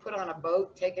going to be put on a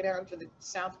boat, taken out to the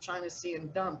South China Sea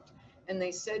and dumped. And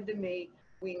they said to me,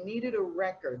 we needed a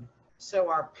record so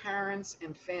our parents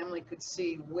and family could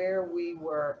see where we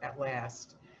were at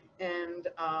last. And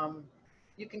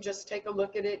you can just take a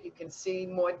look at it. You can see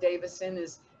Maud Davison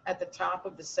is at the top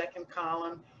of the second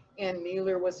column. Ann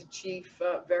Mueller was a chief,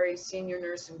 very senior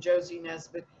nurse, and Josie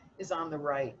Nesbitt is on the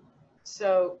right.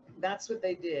 So that's what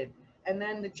they did. And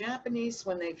then the Japanese,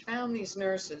 when they found these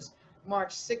nurses,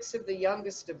 marched 6 of the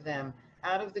youngest of them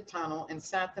out of the tunnel and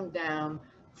sat them down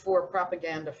for a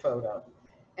propaganda photo.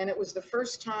 And it was the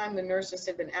first time the nurses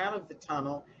had been out of the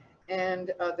tunnel.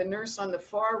 And the nurse on the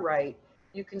far right,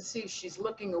 you can see she's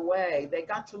looking away. They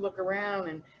got to look around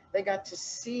and they got to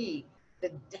see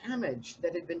the damage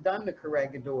that had been done to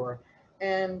Corregidor.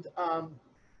 And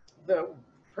the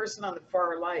person on the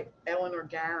far right, Eleanor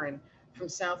Garin from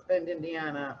South Bend,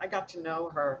 Indiana, I got to know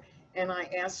her and I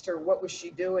asked her what was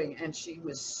she doing, and she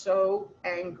was so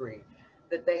angry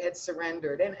that they had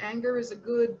surrendered. And anger is a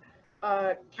good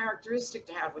characteristic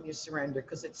to have when you surrender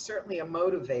because it's certainly a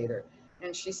motivator.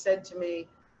 And she said to me,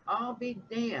 I'll be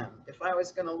damned if I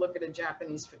was going to look at a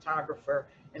Japanese photographer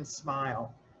and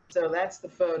smile. So that's the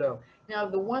photo. Now,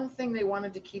 the one thing they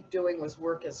wanted to keep doing was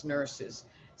work as nurses.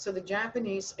 So the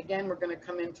Japanese, again, were going to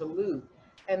come into loot,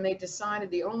 and they decided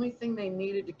the only thing they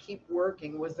needed to keep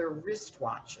working was their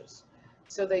wristwatches.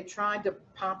 So they tried to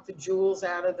pop the jewels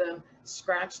out of them,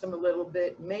 scratch them a little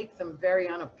bit, make them very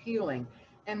unappealing.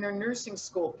 And their nursing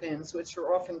school pins, which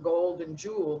are often gold and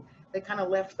jeweled, they kind of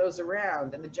left those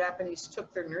around. And the Japanese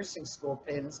took their nursing school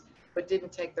pins, but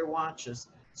didn't take their watches.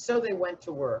 So they went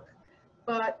to work.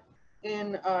 But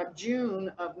in June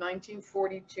of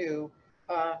 1942,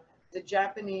 the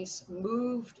Japanese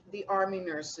moved the Army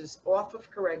nurses off of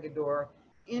Corregidor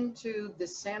into the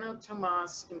Santo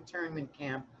Tomas internment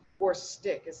camp, or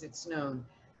STIC as it's known.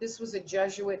 This was a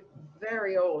Jesuit,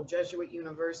 very old Jesuit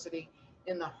university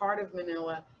in the heart of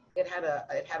Manila. It had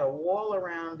a wall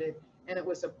around it, and it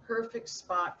was a perfect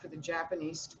spot for the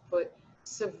Japanese to put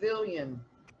civilian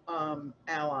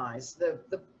allies,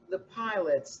 the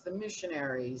pilots, the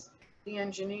missionaries, the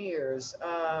engineers,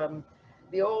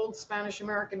 the old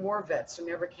Spanish-American war vets who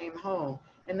never came home.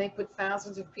 And they put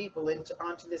thousands of people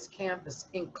onto this campus,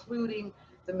 including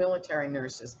the military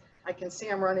nurses. I can see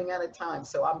I'm running out of time,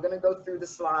 so I'm going to go through the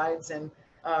slides. And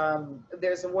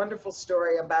there's a wonderful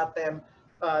story about them,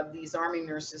 these Army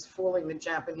nurses fooling the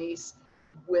Japanese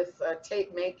with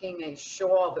making a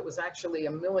shawl that was actually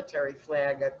a military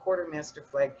flag, a quartermaster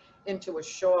flag, into a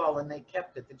shawl, and they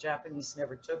kept it. The Japanese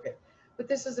never took it. But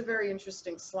this is a very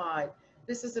interesting slide.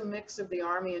 This is a mix of the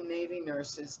Army and Navy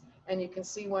nurses, and you can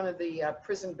see one of the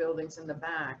prison buildings in the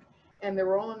back. And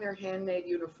they're all in their handmade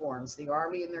uniforms, the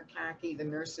Army in their khaki, the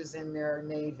nurses in their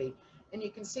Navy. And you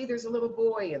can see there's a little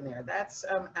boy in there. That's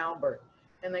Albert.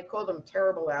 And they called him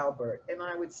Terrible Albert. And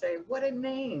I would say, what a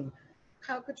name.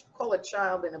 How could you call a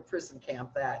child in a prison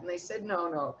camp that? And they said,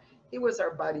 no, He was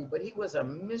our buddy, but he was a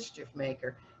mischief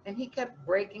maker, and he kept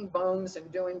breaking bones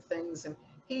and doing things, and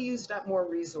he used up more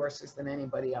resources than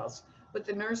anybody else. But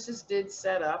the nurses did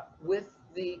set up with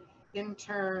the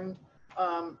interned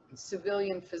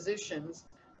civilian physicians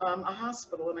a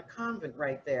hospital and a convent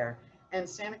right there. And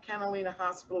Santa Catalina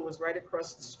Hospital was right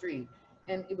across the street.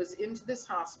 And it was into this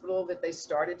hospital that they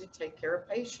started to take care of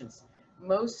patients.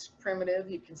 Most primitive,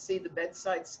 you can see the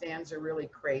bedside stands are really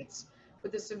crates.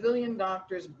 But the civilian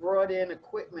doctors brought in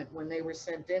equipment when they were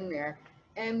sent in there,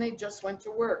 and they just went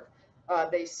to work.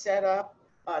 They set up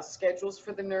schedules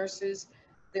for the nurses.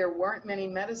 There weren't many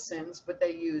medicines, but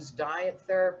they used diet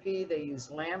therapy, they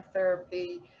used lamp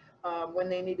therapy. When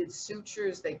they needed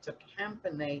sutures, they took hemp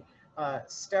and they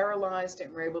sterilized it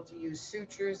and were able to use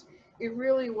sutures. It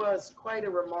really was quite a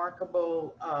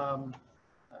remarkable,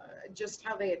 just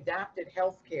how they adapted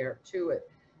healthcare to it.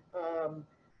 Um,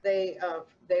 they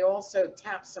also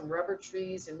tapped some rubber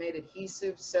trees and made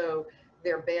adhesive so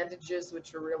their bandages,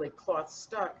 which were really cloth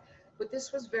stuck. But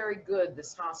this was very good,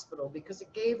 this hospital, because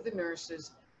it gave the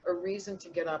nurses a reason to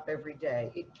get up every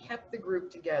day. It kept the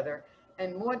group together.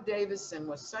 And Maud Davison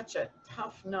was such a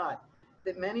tough nut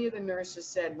that many of the nurses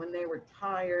said when they were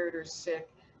tired or sick,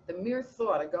 the mere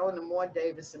thought of going to Maud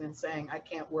Davison and saying, I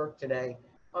can't work today,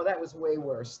 oh, that was way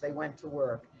worse. They went to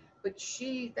work. But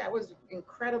that was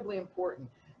incredibly important.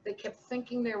 They kept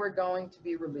thinking they were going to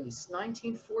be released.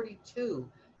 1942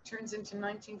 turns into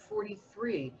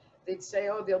 1943. They'd say,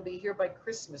 oh, they'll be here by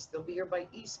Christmas. They'll be here by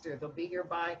Easter. They'll be here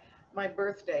by my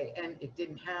birthday. And it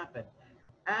didn't happen.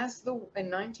 In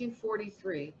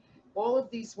 1943, all of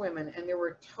these women, and there were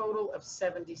a total of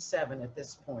 77 at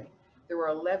this point. There were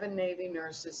 11 Navy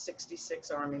nurses, 66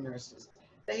 Army nurses.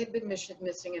 They had been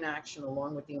missing in action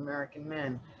along with the American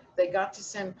men. They got to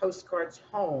send postcards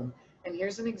home. And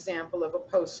here's an example of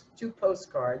two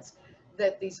postcards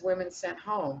that these women sent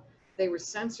home. They were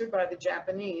censored by the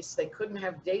Japanese. They couldn't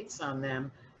have dates on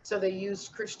them, so they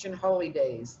used Christian holy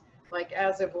days, like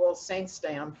as of All Saints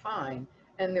Day, I'm fine.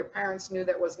 And their parents knew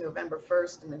that was November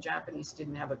 1st, and the Japanese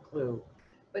didn't have a clue.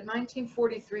 But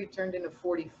 1943 turned into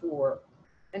 44.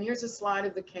 And here's a slide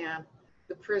of the camp,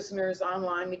 the prisoners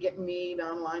online to get meat,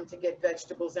 online to get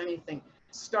vegetables, anything.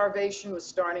 Starvation was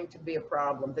starting to be a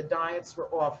problem. The diets were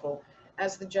awful.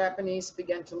 As the Japanese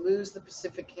began to lose the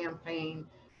Pacific Campaign,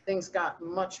 things got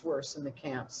much worse in the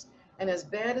camps. And as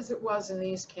bad as it was in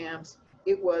these camps,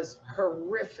 it was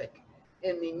horrific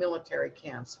in the military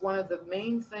camps. One of the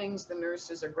main things the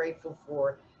nurses are grateful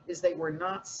for is they were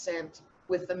not sent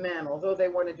with the men. Although they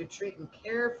wanted to treat and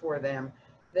care for them,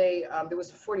 there was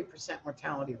a 40%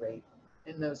 mortality rate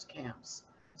in those camps.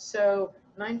 So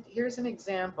here's an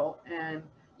example, and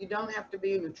you don't have to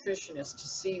be a nutritionist to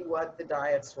see what the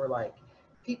diets were like.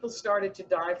 People started to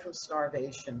die from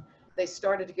starvation. They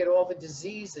started to get all the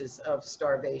diseases of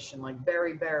starvation, like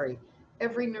beriberi.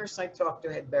 Every nurse I talked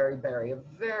to had beriberi, a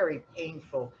very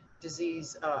painful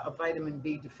disease, a vitamin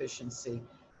B deficiency.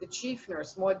 The chief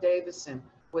nurse, Maud Davison,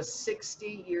 was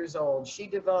 60 years old. She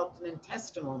developed an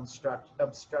intestinal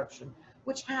obstruction,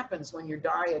 which happens when your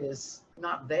diet is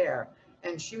not there.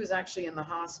 And she was actually in the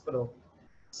hospital.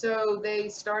 So they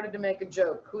started to make a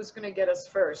joke. Who's going to get us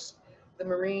first, the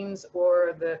Marines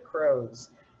or the Crows?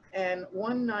 And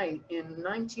one night in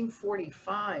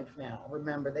 1945 now,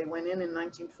 remember, they went in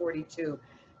 1942.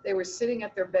 They were sitting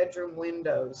at their bedroom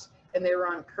windows and they were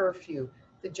on curfew.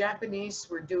 The Japanese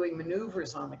were doing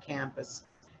maneuvers on the campus.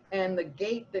 And the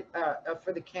gate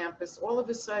for the campus all of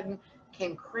a sudden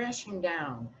came crashing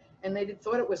down. And they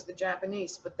thought it was the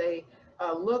Japanese, but they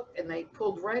looked and they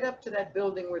pulled right up to that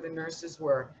building where the nurses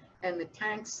were. And the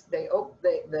tanks, they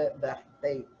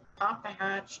popped the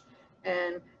hatch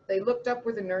and they looked up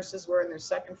where the nurses were in their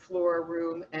second floor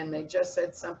room, and they just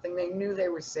said something. They knew they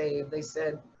were saved. They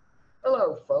said,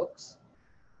 hello, folks.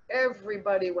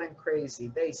 Everybody went crazy.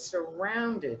 They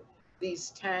surrounded these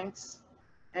tanks.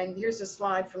 And here's a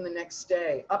slide from the next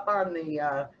day. Up on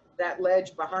that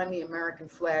ledge behind the American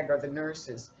flag are the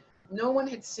nurses. No one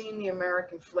had seen the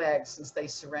American flag since they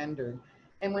surrendered.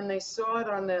 And when they saw it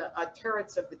on the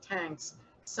turrets of the tanks,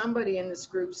 somebody in this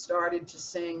group started to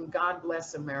sing, God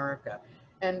Bless America.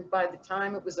 And by the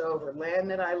time it was over,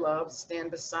 Land That I Love, Stand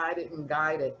Beside It and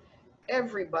Guide It,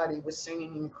 everybody was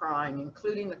singing and crying,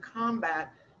 including the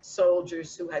combat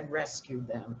soldiers who had rescued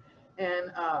them.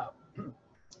 And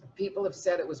people have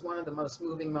said it was one of the most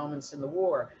moving moments in the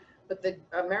war. But the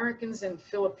Americans and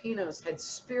Filipinos had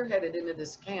spearheaded into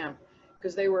this camp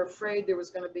because they were afraid there was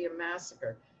going to be a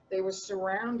massacre. They were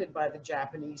surrounded by the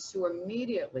Japanese, who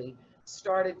immediately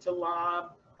started to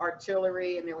lob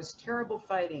artillery, and there was terrible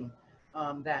fighting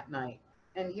that night.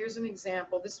 And here's an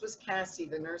example. This was Cassie,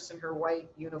 the nurse in her white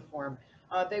uniform.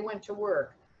 They went to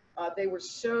work. They were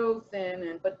so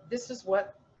thin, but this is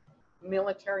what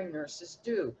military nurses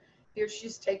do. Here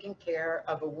she's taking care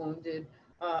of a wounded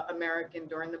American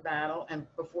during the battle, and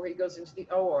before he goes into the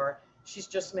OR, she's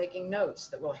just making notes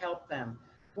that will help them.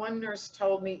 One nurse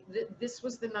told me that this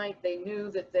was the night they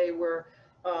knew that they were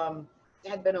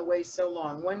had been away so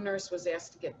long. One nurse was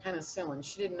asked to get penicillin.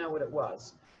 She didn't know what it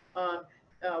was. Um,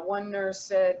 one nurse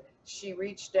said she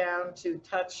reached down to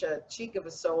touch a cheek of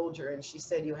a soldier, and she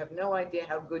said, "You have no idea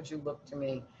how good you look to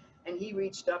me." And he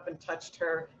reached up and touched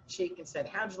her cheek and said,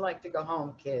 "How'd you like to go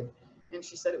home, kid?" And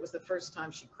she said it was the first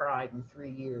time she cried in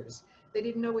 3 years. They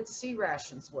didn't know what C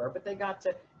rations were, but they got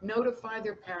to notify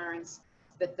their parents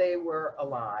that they were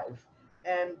alive.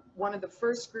 And one of the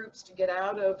first groups to get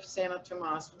out of Santo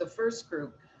Tomas, the first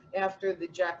group after the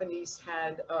Japanese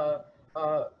had,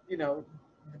 the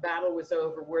battle was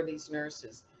over, were these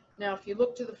nurses. Now, if you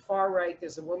look to the far right,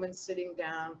 there's a woman sitting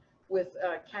down with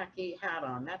a khaki hat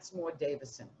on. That's Maud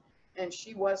Davison. And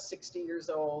she was 60 years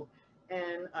old,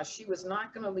 and she was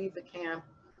not going to leave the camp.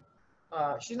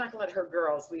 She's not going to let her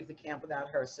girls leave the camp without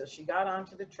her. So she got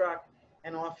onto the truck,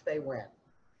 and off they went.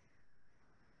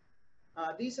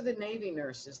 These are the Navy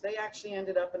nurses. They actually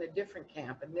ended up in a different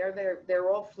camp, and they're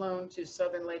all flown to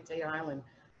Southern Leyte Island.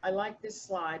 I like this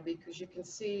slide because you can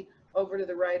see over to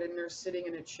the right a nurse sitting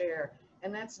in a chair,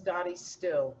 and that's Dottie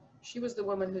Still. She was the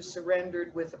woman who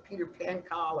surrendered with a Peter Pan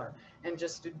collar and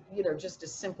just a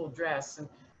simple dress. And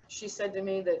she said to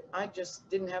me that I just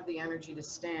didn't have the energy to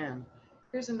stand.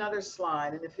 Here's another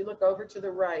slide, and if you look over to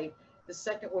the right, the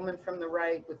second woman from the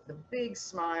right with the big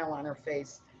smile on her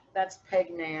face, that's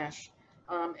Peg Nash.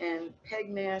 And Peg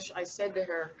Nash, I said to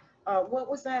her, what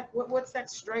was that? What's that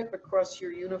stripe across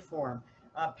your uniform?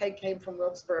 Peg came from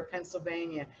Wilkesboro,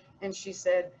 Pennsylvania. And she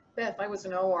said, "Beth, I was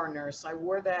an OR nurse. I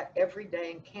wore that every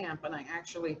day in camp, and I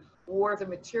actually wore the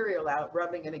material out,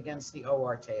 rubbing it against the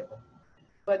OR table."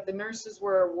 But the nurses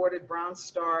were awarded Bronze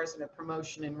Stars and a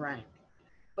promotion in rank.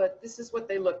 But this is what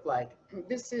they look like.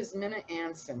 This is Minna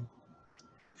Anson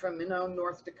from Minot,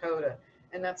 North Dakota.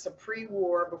 And that's a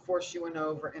pre-war, before she went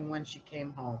over and when she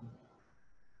came home.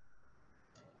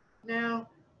 Now,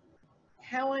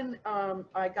 Helen,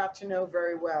 I got to know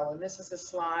very well. And this is a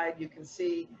slide you can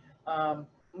see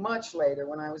much later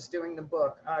when I was doing the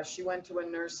book. She went to a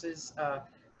nurses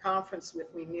conference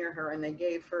with me near her, and they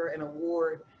gave her an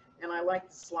award. And I like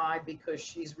the slide because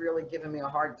she's really giving me a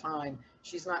hard time.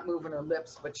 She's not moving her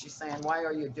lips, but she's saying, "Why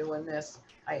are you doing this?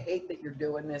 I hate that you're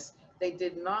doing this." They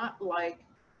did not like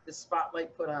the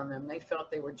spotlight put on them. They felt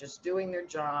they were just doing their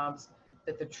jobs,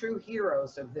 that the true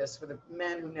heroes of this were the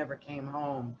men who never came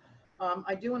home.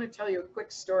 I do want to tell you a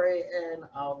quick story, and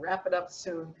I'll wrap it up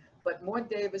soon, but Maud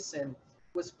Davison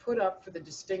was put up for the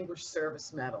Distinguished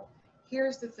Service Medal.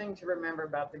 Here's the thing to remember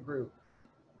about the group.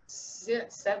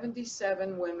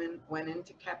 77 women went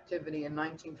into captivity in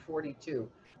 1942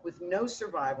 with no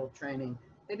survival training.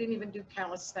 They didn't even do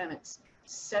calisthenics.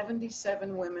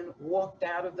 77 women walked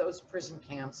out of those prison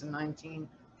camps in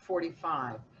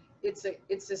 1945. It's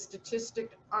a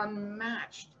statistic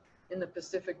unmatched in the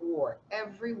Pacific War.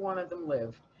 Every one of them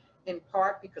lived, in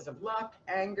part because of luck,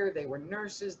 anger. They were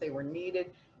nurses, they were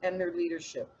needed, and their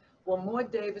leadership. Well,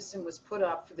 Maud Davison was put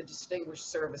up for the Distinguished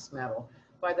Service Medal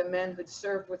by the men who'd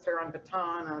served with her on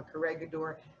Bataan, on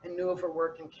Corregidor, and knew of her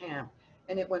work in camp.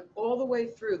 And it went all the way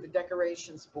through the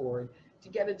decorations board to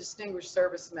get a Distinguished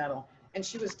Service Medal. And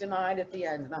she was denied at the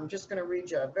end. And I'm just going to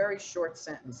read you a very short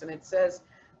sentence. And it says,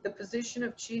 "The position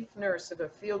of chief nurse of a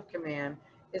field command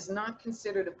is not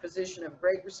considered a position of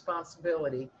great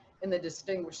responsibility in the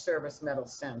Distinguished Service Medal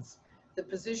sense. The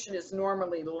position is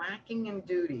normally lacking in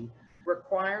duty,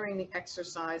 requiring the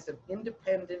exercise of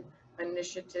independent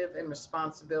initiative and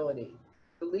responsibility.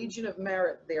 The Legion of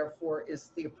Merit, therefore, is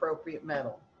the appropriate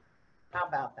medal." How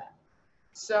about that?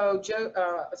 So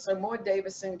Maud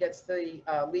Davison gets the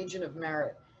Legion of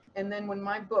Merit. And then when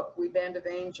my book, We Band of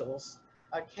Angels,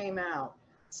 came out,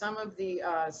 some of the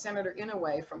Senator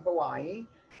Inouye from Hawaii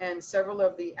and several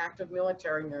of the active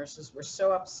military nurses were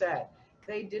so upset.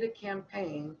 They did a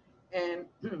campaign, and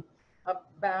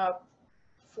about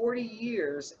 40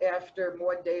 years after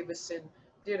Maud Davison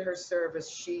did her service,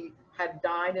 she had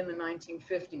died in the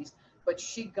 1950s, but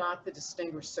she got the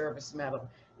Distinguished Service Medal.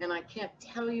 And I can't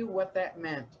tell you what that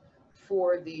meant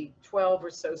for the 12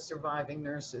 or so surviving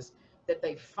nurses, that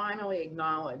they finally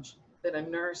acknowledged that a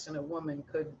nurse and a woman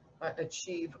could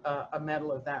achieve a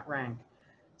medal of that rank.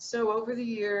 So over the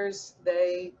years,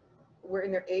 they were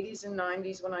in their 80s and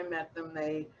 90s when I met them.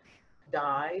 They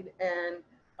died, and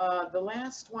the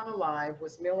last one alive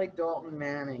was Millie Dalton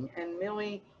Manning. And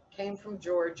Millie came from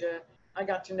Georgia. I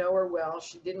got to know her well.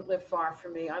 She didn't live far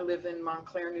from me. I live in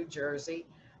Montclair, New Jersey,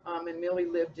 and Millie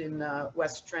lived in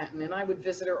West Trenton, and I would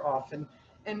visit her often.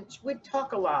 And we'd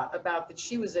talk a lot about that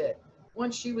she was it.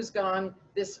 Once she was gone,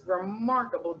 this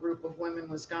remarkable group of women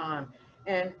was gone.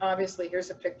 And obviously, here's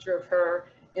a picture of her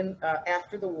in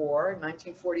after the war,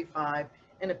 1945,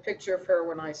 and a picture of her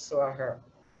when I saw her.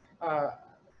 Uh,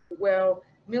 well,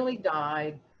 Millie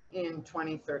died in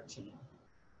 2013,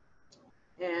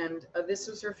 and this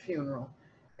was her funeral,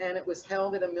 and it was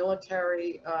held at a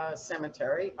military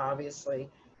cemetery, obviously,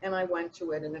 and I went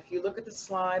to it. And if you look at the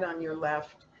slide on your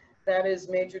left, that is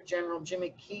Major General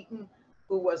Jimmy Keaton,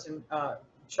 who was in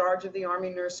charge of the Army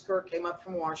Nurse Corps, came up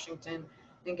from Washington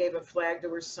and gave a flag to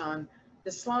her son.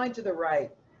 The slide to the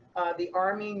right, the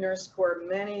Army Nurse Corps,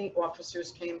 many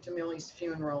officers came to Millie's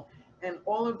funeral, and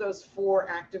all of those 4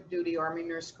 active duty Army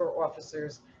Nurse Corps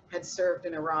officers had served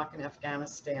in Iraq and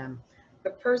Afghanistan.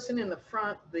 The person in the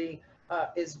front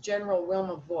is General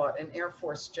Wilma Vaught, an Air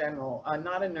Force general,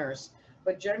 not a nurse,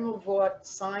 but General Vaught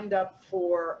signed up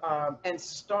for and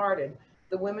started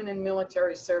the Women in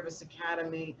Military Service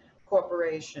Academy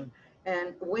Corporation.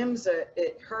 And WIMSA,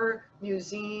 her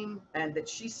museum and that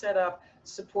she set up,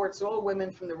 supports all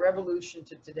women from the revolution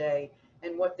to today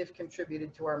and what they've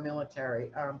contributed to our military.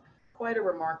 Quite a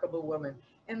remarkable woman.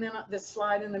 And then the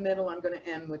slide in the middle, I'm going to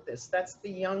end with this. That's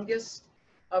the youngest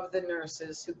of the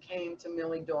nurses who came to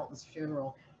Millie Dalton's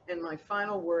funeral. And my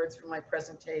final words for my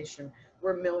presentation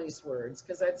were Millie's words,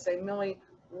 because I'd say, Millie,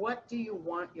 what do you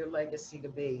want your legacy to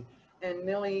be? And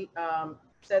Millie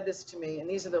said this to me, and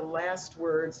these are the last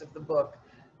words of the book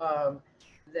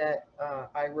that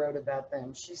I wrote about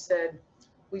them. She said,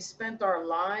 "We spent our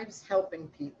lives helping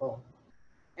people,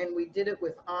 and we did it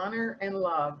with honor and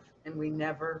love, and we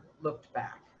never looked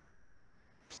back."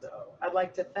 So I'd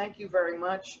like to thank you very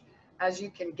much. As you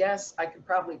can guess, I could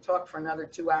probably talk for another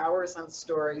 2 hours on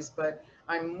stories, but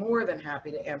I'm more than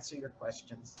happy to answer your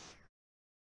questions.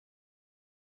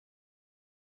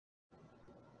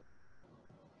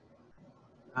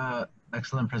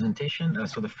 Excellent presentation.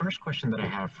 So the first question that I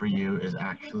have for you is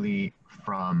actually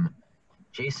from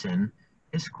Jason.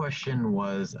 His question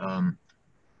was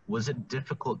it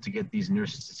difficult to get these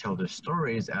nurses to tell their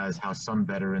stories, as how some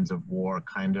veterans of war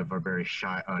kind of are very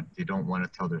shy, they don't want to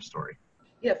tell their story?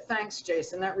 Yeah, thanks,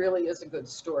 Jason. That really is a good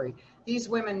story. These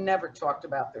women never talked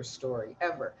about their story,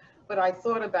 ever. But I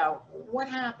thought about what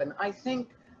happened. I think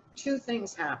 2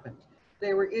 things happened.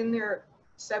 They were in their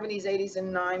 70s, 80s,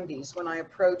 and 90s when I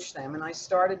approached them, and I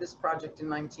started this project in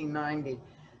 1990.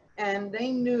 And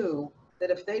they knew that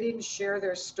if they didn't share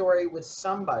their story with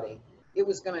somebody, it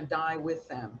was going to die with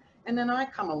them. And then I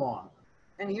come along,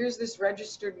 and here's this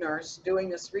registered nurse doing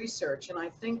this research, and I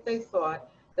think they thought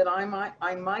that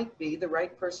I might be the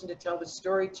right person to tell the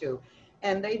story to.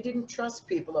 And they didn't trust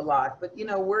people a lot, but you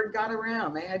know, word got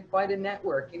around. They had quite a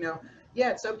network, you know,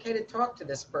 yeah, it's okay to talk to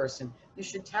this person. You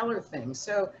should tell her things.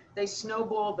 So they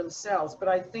snowballed themselves, but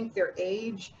I think their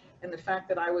age and the fact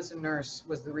that I was a nurse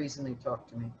was the reason they talked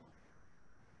to me.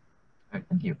 All right,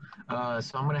 thank you.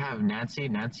 So I'm going to have Nancy.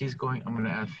 I'm going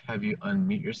to have you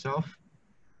unmute yourself.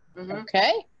 Mm-hmm.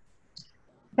 Okay.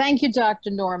 Thank you, Dr.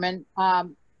 Norman.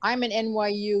 I'm an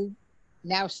NYU,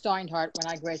 now Steinhardt,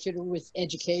 when I graduated with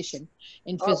education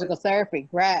in physical therapy,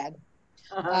 grad.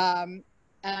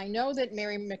 And I know that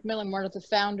Mary McMillan, one of the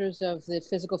founders of the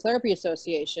Physical Therapy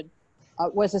Association,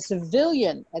 was a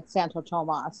civilian at Santo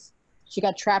Tomas. She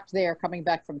got trapped there coming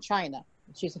back from China.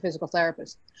 She's a physical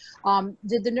therapist.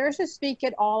 Did the nurses speak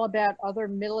at all about other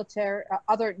military,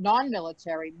 other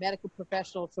non-military medical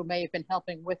professionals who may have been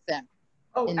helping with them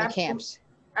in the camps?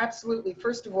 Absolutely.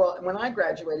 First of all, when I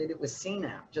graduated, it was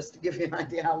CNAP, just to give you an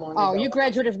idea how long ago. Oh, you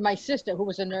graduated with my sister, who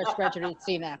was a nurse, graduated at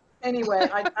CNAP. Anyway,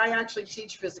 I actually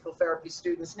teach physical therapy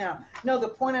students now. No, the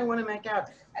point I want to make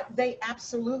out, they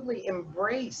absolutely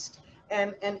embraced.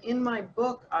 And in my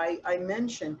book, I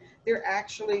mentioned there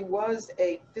actually was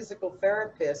a physical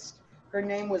therapist. Her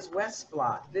name was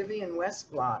Westblot, Vivian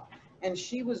Westblot, and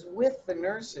she was with the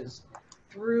nurses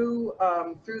through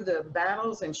the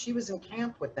battles, and she was in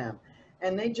camp with them.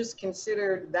 And they just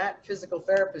considered that physical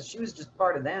therapist, she was just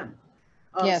part of them.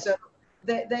 Yes. So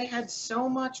they had so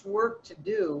much work to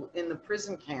do in the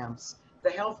prison camps, the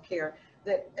healthcare,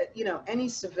 that, you know, any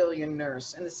civilian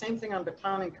nurse, and the same thing on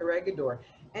Bataan and Corregidor,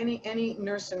 any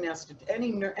nurse anesthetist,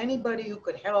 anybody who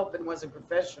could help and was a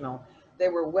professional, they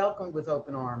were welcomed with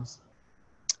open arms.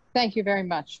 Thank you very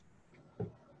much. All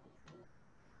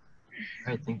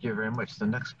right, thank you very much. The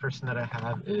next person that I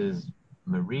have is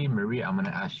Marie. Marie, I'm going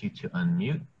to ask you to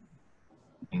unmute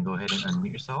and go ahead and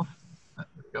unmute yourself. There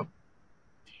we go.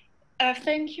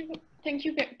 Thank you Thank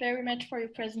you very much for your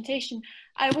presentation.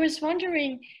 I was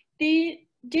wondering,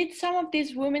 did some of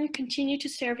these women continue to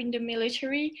serve in the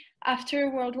military after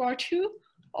World War II?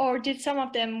 Or did some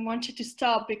of them wanted to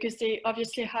stop because they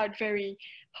obviously had very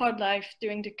hard life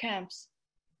during the camps?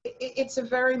 It's a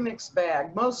very mixed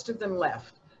bag. Most of them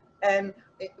left. And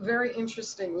very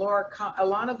interesting, Laura, a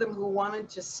lot of them who wanted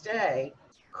to stay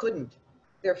couldn't.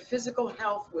 Their physical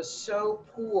health was so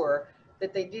poor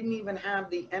that they didn't even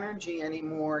have the energy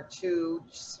anymore to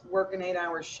work an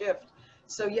 8-hour shift.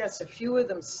 So yes, a few of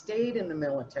them stayed in the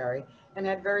military and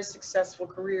had very successful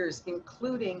careers,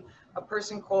 including a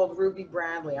person called Ruby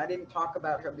Bradley. I didn't talk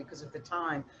about her because of the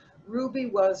time. Ruby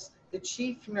was the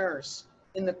chief nurse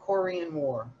in the Korean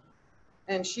War.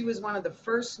 And she was one of the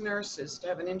first nurses to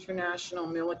have an international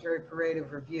military parade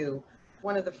of review,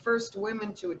 one of the first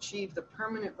women to achieve the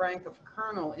permanent rank of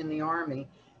colonel in the Army.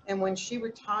 And when she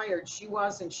retired, she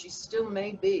was, and she still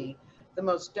may be, the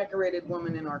most decorated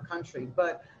woman in our country.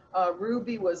 But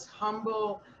Ruby was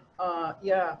humble.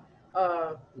 Yeah.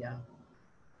 So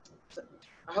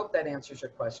I hope that answers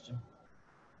your question.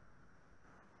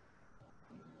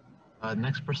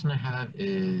 Next person I have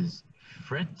is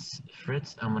Fritz.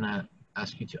 Fritz, I'm gonna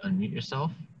ask you to unmute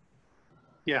yourself.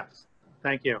 Yes,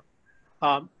 thank you.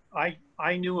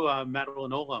 I knew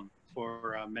Madeline Olam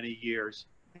for many years,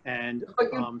 and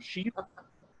she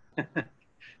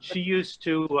used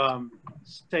to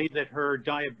say that her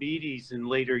diabetes in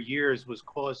later years was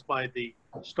caused by the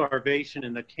starvation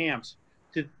in the camps.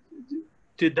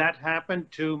 Did that happen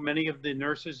to many of the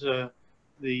nurses?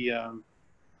 The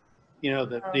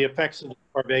effects of the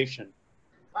starvation.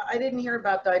 I didn't hear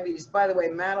about diabetes. By the way,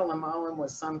 Madeline Olam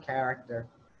was some character.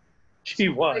 She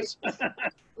was.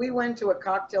 We went to a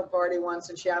cocktail party once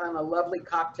and she had on a lovely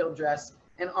cocktail dress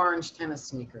and orange tennis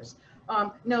sneakers.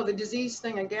 No, the disease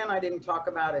thing, again, I didn't talk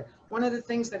about it. One of the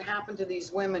things that happened to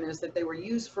these women is that they were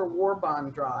used for war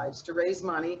bond drives to raise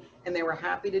money, and they were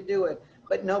happy to do it,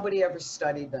 but nobody ever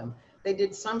studied them. They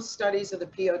did some studies of the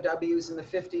POWs in the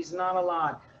 50s, not a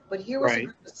lot. But here was a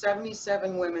group of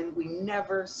 77 women, we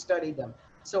never studied them.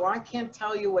 So I can't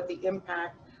tell you what the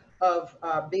impact of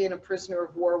being a prisoner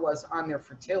of war was on their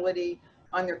fertility,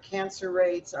 on their cancer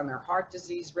rates, on their heart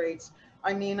disease rates.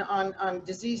 I mean, on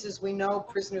diseases we know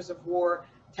prisoners of war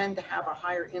tend to have a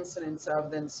higher incidence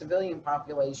of than civilian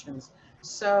populations.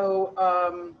 So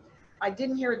I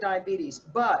didn't hear diabetes,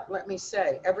 but let me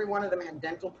say, every one of them had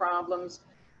dental problems,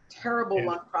 terrible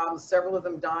lung problems. Several of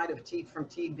them died of from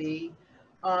TB.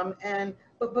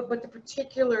 But the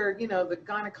particular, the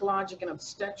gynecologic and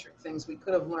obstetric things we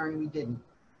could have learned, we didn't.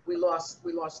 We lost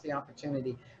the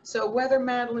opportunity. So whether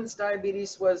Madeline's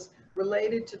diabetes was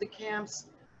related to the camps,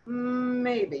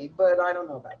 maybe, but I don't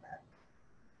know about that.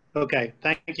 Okay,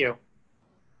 thank you.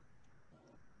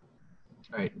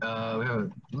 All right, we have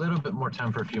a little bit more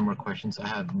time for a few more questions. I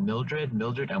have Mildred.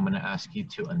 Mildred, I'm going to ask you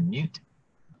to unmute.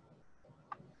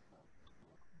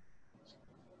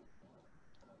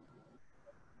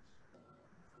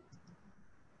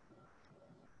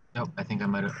 Nope, I think I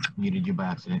might have muted you by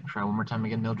accident. Try one more time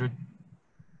again, Mildred.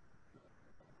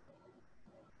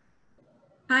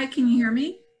 Hi, can you hear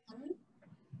me?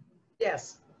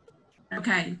 Yes.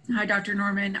 Okay. Hi, Dr.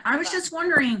 Norman. I was just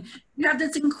wondering, you have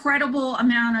this incredible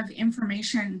amount of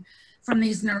information from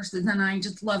these nurses, and I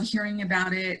just love hearing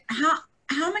about it.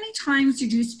 How many times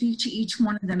did you speak to each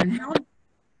one of them, and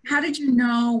how did you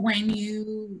know when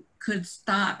you could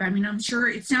stop? I mean, I'm sure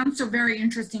it sounds so very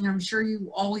interesting. I'm sure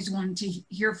you always wanted to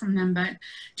hear from them, but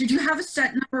did you have a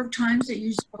set number of times that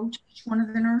you spoke to each one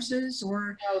of the nurses,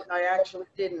 or? No, I actually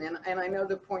didn't, and I know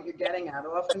the point you're getting at.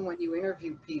 Often when you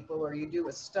interview people or you do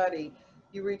a study,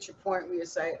 you reach a point where you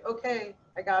say, okay,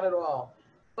 I got it all.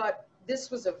 But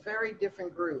this was a very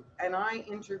different group, and I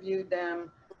interviewed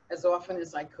them as often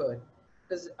as I could,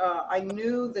 because I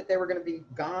knew that they were going to be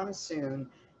gone soon.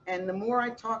 And the more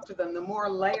I talked to them, the more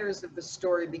layers of the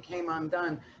story became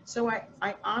undone. So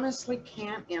I honestly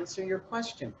can't answer your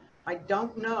question. I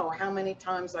don't know how many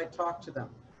times I talked to them.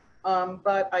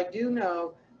 But I do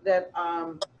know that,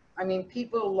 I mean,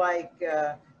 people like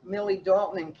Millie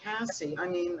Dalton and Cassie, I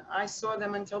mean, I saw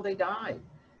them until they died.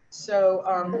 So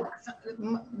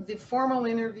the formal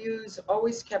interviews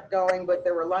always kept going, but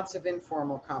there were lots of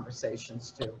informal conversations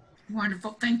too.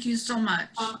 Wonderful. Thank you so much.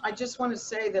 I just want to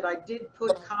say that I did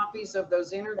put copies of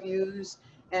those interviews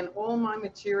and all my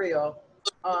material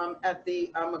at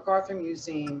the MacArthur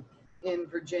Museum in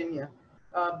Virginia,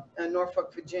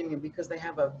 Norfolk, Virginia, because they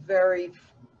have a very,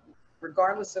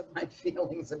 regardless of my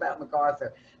feelings about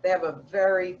MacArthur, they have a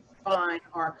very fine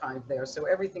archive there. So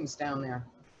everything's down there.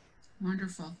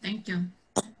 Wonderful. Thank you.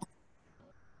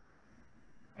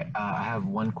 I have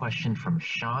one question from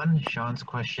Sean. Sean's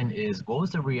question is, what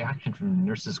was the reaction from the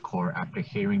Nurses Corps after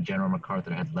hearing General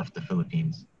MacArthur had left the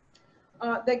Philippines?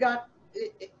 They got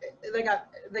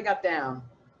down.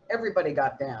 Everybody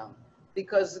got down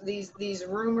because these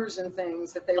rumors and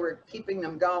things that they were keeping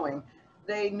them going,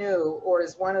 they knew, or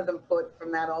as one of them put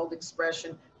from that old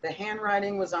expression, the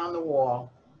handwriting was on the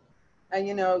wall. And,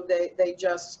 you know, they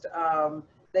just, and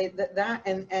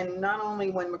not only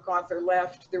when MacArthur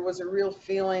left, there was a real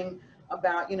feeling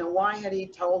about, you know, why had he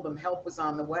told them help was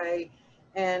on the way?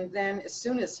 And then as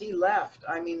soon as he left,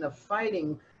 I mean, the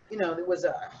fighting, you know, there was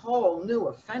a whole new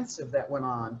offensive that went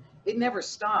on. It never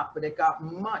stopped, but it got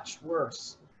much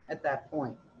worse at that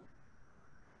point.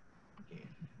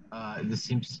 This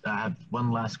seems, I have one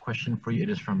last question for you. It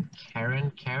is from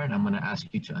Karen. Karen, I'm going to ask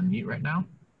you to unmute right now.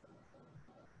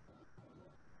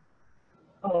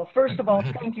 Oh, first of all,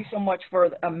 thank you so much for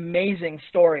the amazing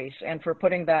stories and for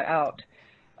putting that out.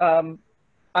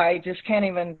 I just can't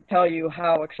even tell you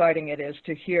how exciting it is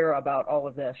to hear about all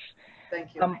of this.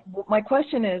 Thank you. My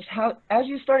question is, as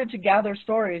you started to gather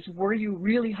stories, were you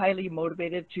really highly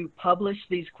motivated to publish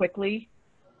these quickly?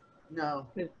 No.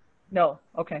 No,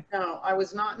 okay. No, I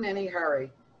was not in any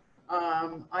hurry.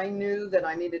 I knew that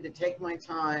I needed to take my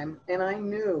time, and I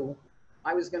knew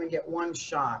I was going to get one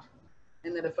shot.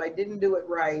 And that if I didn't do it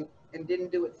right and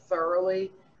didn't do it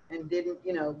thoroughly and didn't,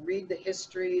 you know, read the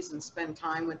histories and spend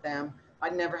time with them,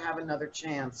 I'd never have another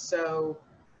chance. So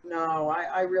no,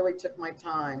 I really took my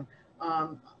time.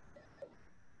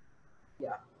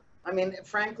 Yeah. I mean,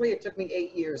 frankly, it took me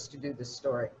 8 years to do this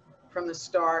story from the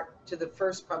start to the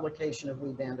first publication of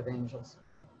We Band of Angels.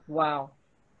 Wow.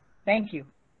 Thank you.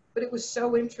 But it was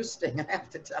so interesting, I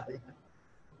have to tell you.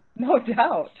 No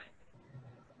doubt.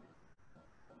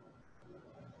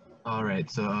 All right,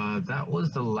 so that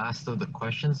was the last of the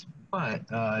questions, but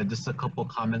just a couple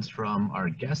comments from our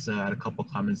guests. I had a couple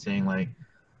comments saying like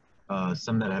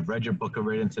some that have read your book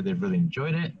already and said they've really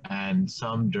enjoyed it, and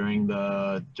some during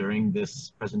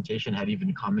this presentation had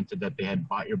even commented that they had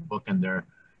bought your book and they're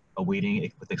awaiting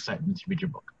it with excitement to read your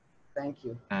book. Thank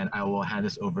you. And I will hand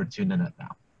this over to Nanette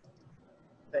now.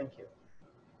 Thank you.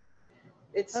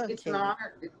 It's an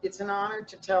honor. It's an honor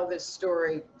to tell this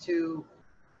story to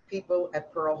people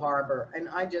at Pearl Harbor. And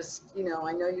I just, you know,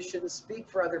 I know you shouldn't speak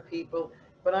for other people,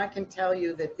 but I can tell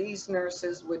you that these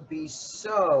nurses would be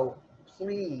so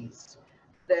pleased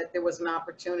that there was an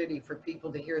opportunity for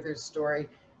people to hear their story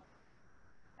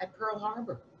at Pearl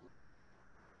Harbor.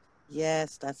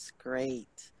 Yes, that's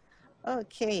great.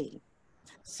 Okay.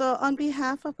 So on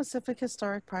behalf of Pacific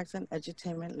Historic Parks and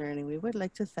Edutainment Learning, we would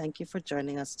like to thank you for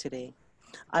joining us today.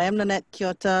 I am Nanette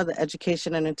Kyoto, the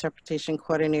Education and Interpretation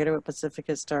Coordinator with Pacific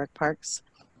Historic Parks.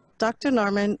 Dr.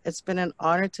 Norman, it's been an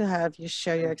honor to have you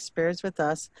share your experience with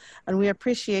us, and we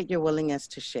appreciate your willingness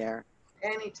to share.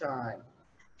 Anytime.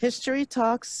 History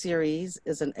Talks series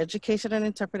is an education and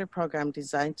interpretive program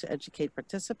designed to educate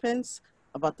participants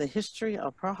about the history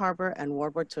of Pearl Harbor and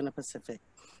World War II in the Pacific.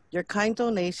 Your kind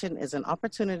donation is an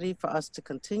opportunity for us to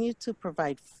continue to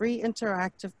provide free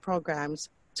interactive programs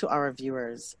to our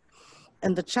viewers.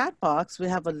 In the chat box, we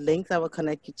have a link that will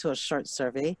connect you to a short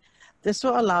survey. This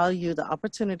will allow you the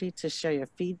opportunity to share your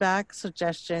feedback,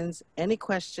 suggestions, any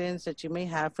questions that you may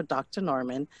have for Dr.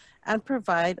 Norman, and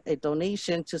provide a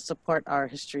donation to support our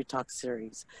History Talk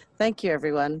series. Thank you,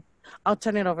 everyone. I'll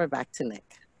turn it over back to Nick.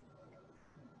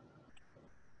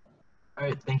 All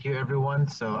right, thank you, everyone.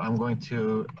 So I'm going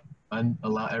to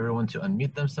allow everyone to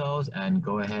unmute themselves and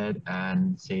go ahead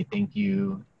and say thank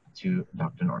you to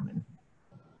Dr. Norman.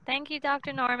 Thank you,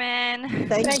 Dr. Norman.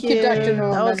 Thank you, Dr.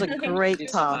 Norman. That was a great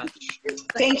talk.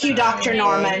 Thank you, Dr.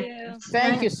 Norman.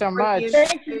 Thank you so much.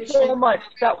 Thank you so much.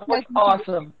 That was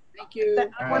awesome. Thank you.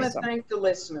 I want to thank the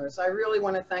listeners. I really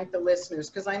want to thank the listeners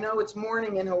because I know it's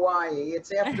morning in Hawaii.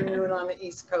 It's afternoon on the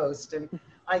East Coast. And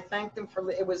I thank them for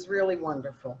it. Was really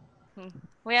wonderful.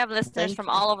 We have listeners from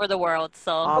all over the world,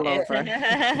 so all over.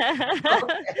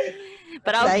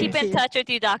 But I'll keep in touch with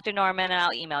you, Dr. Norman, and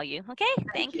I'll email you. Okay?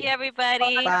 Thank you,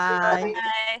 everybody. Bye.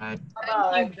 Bye.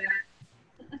 Bye. Bye.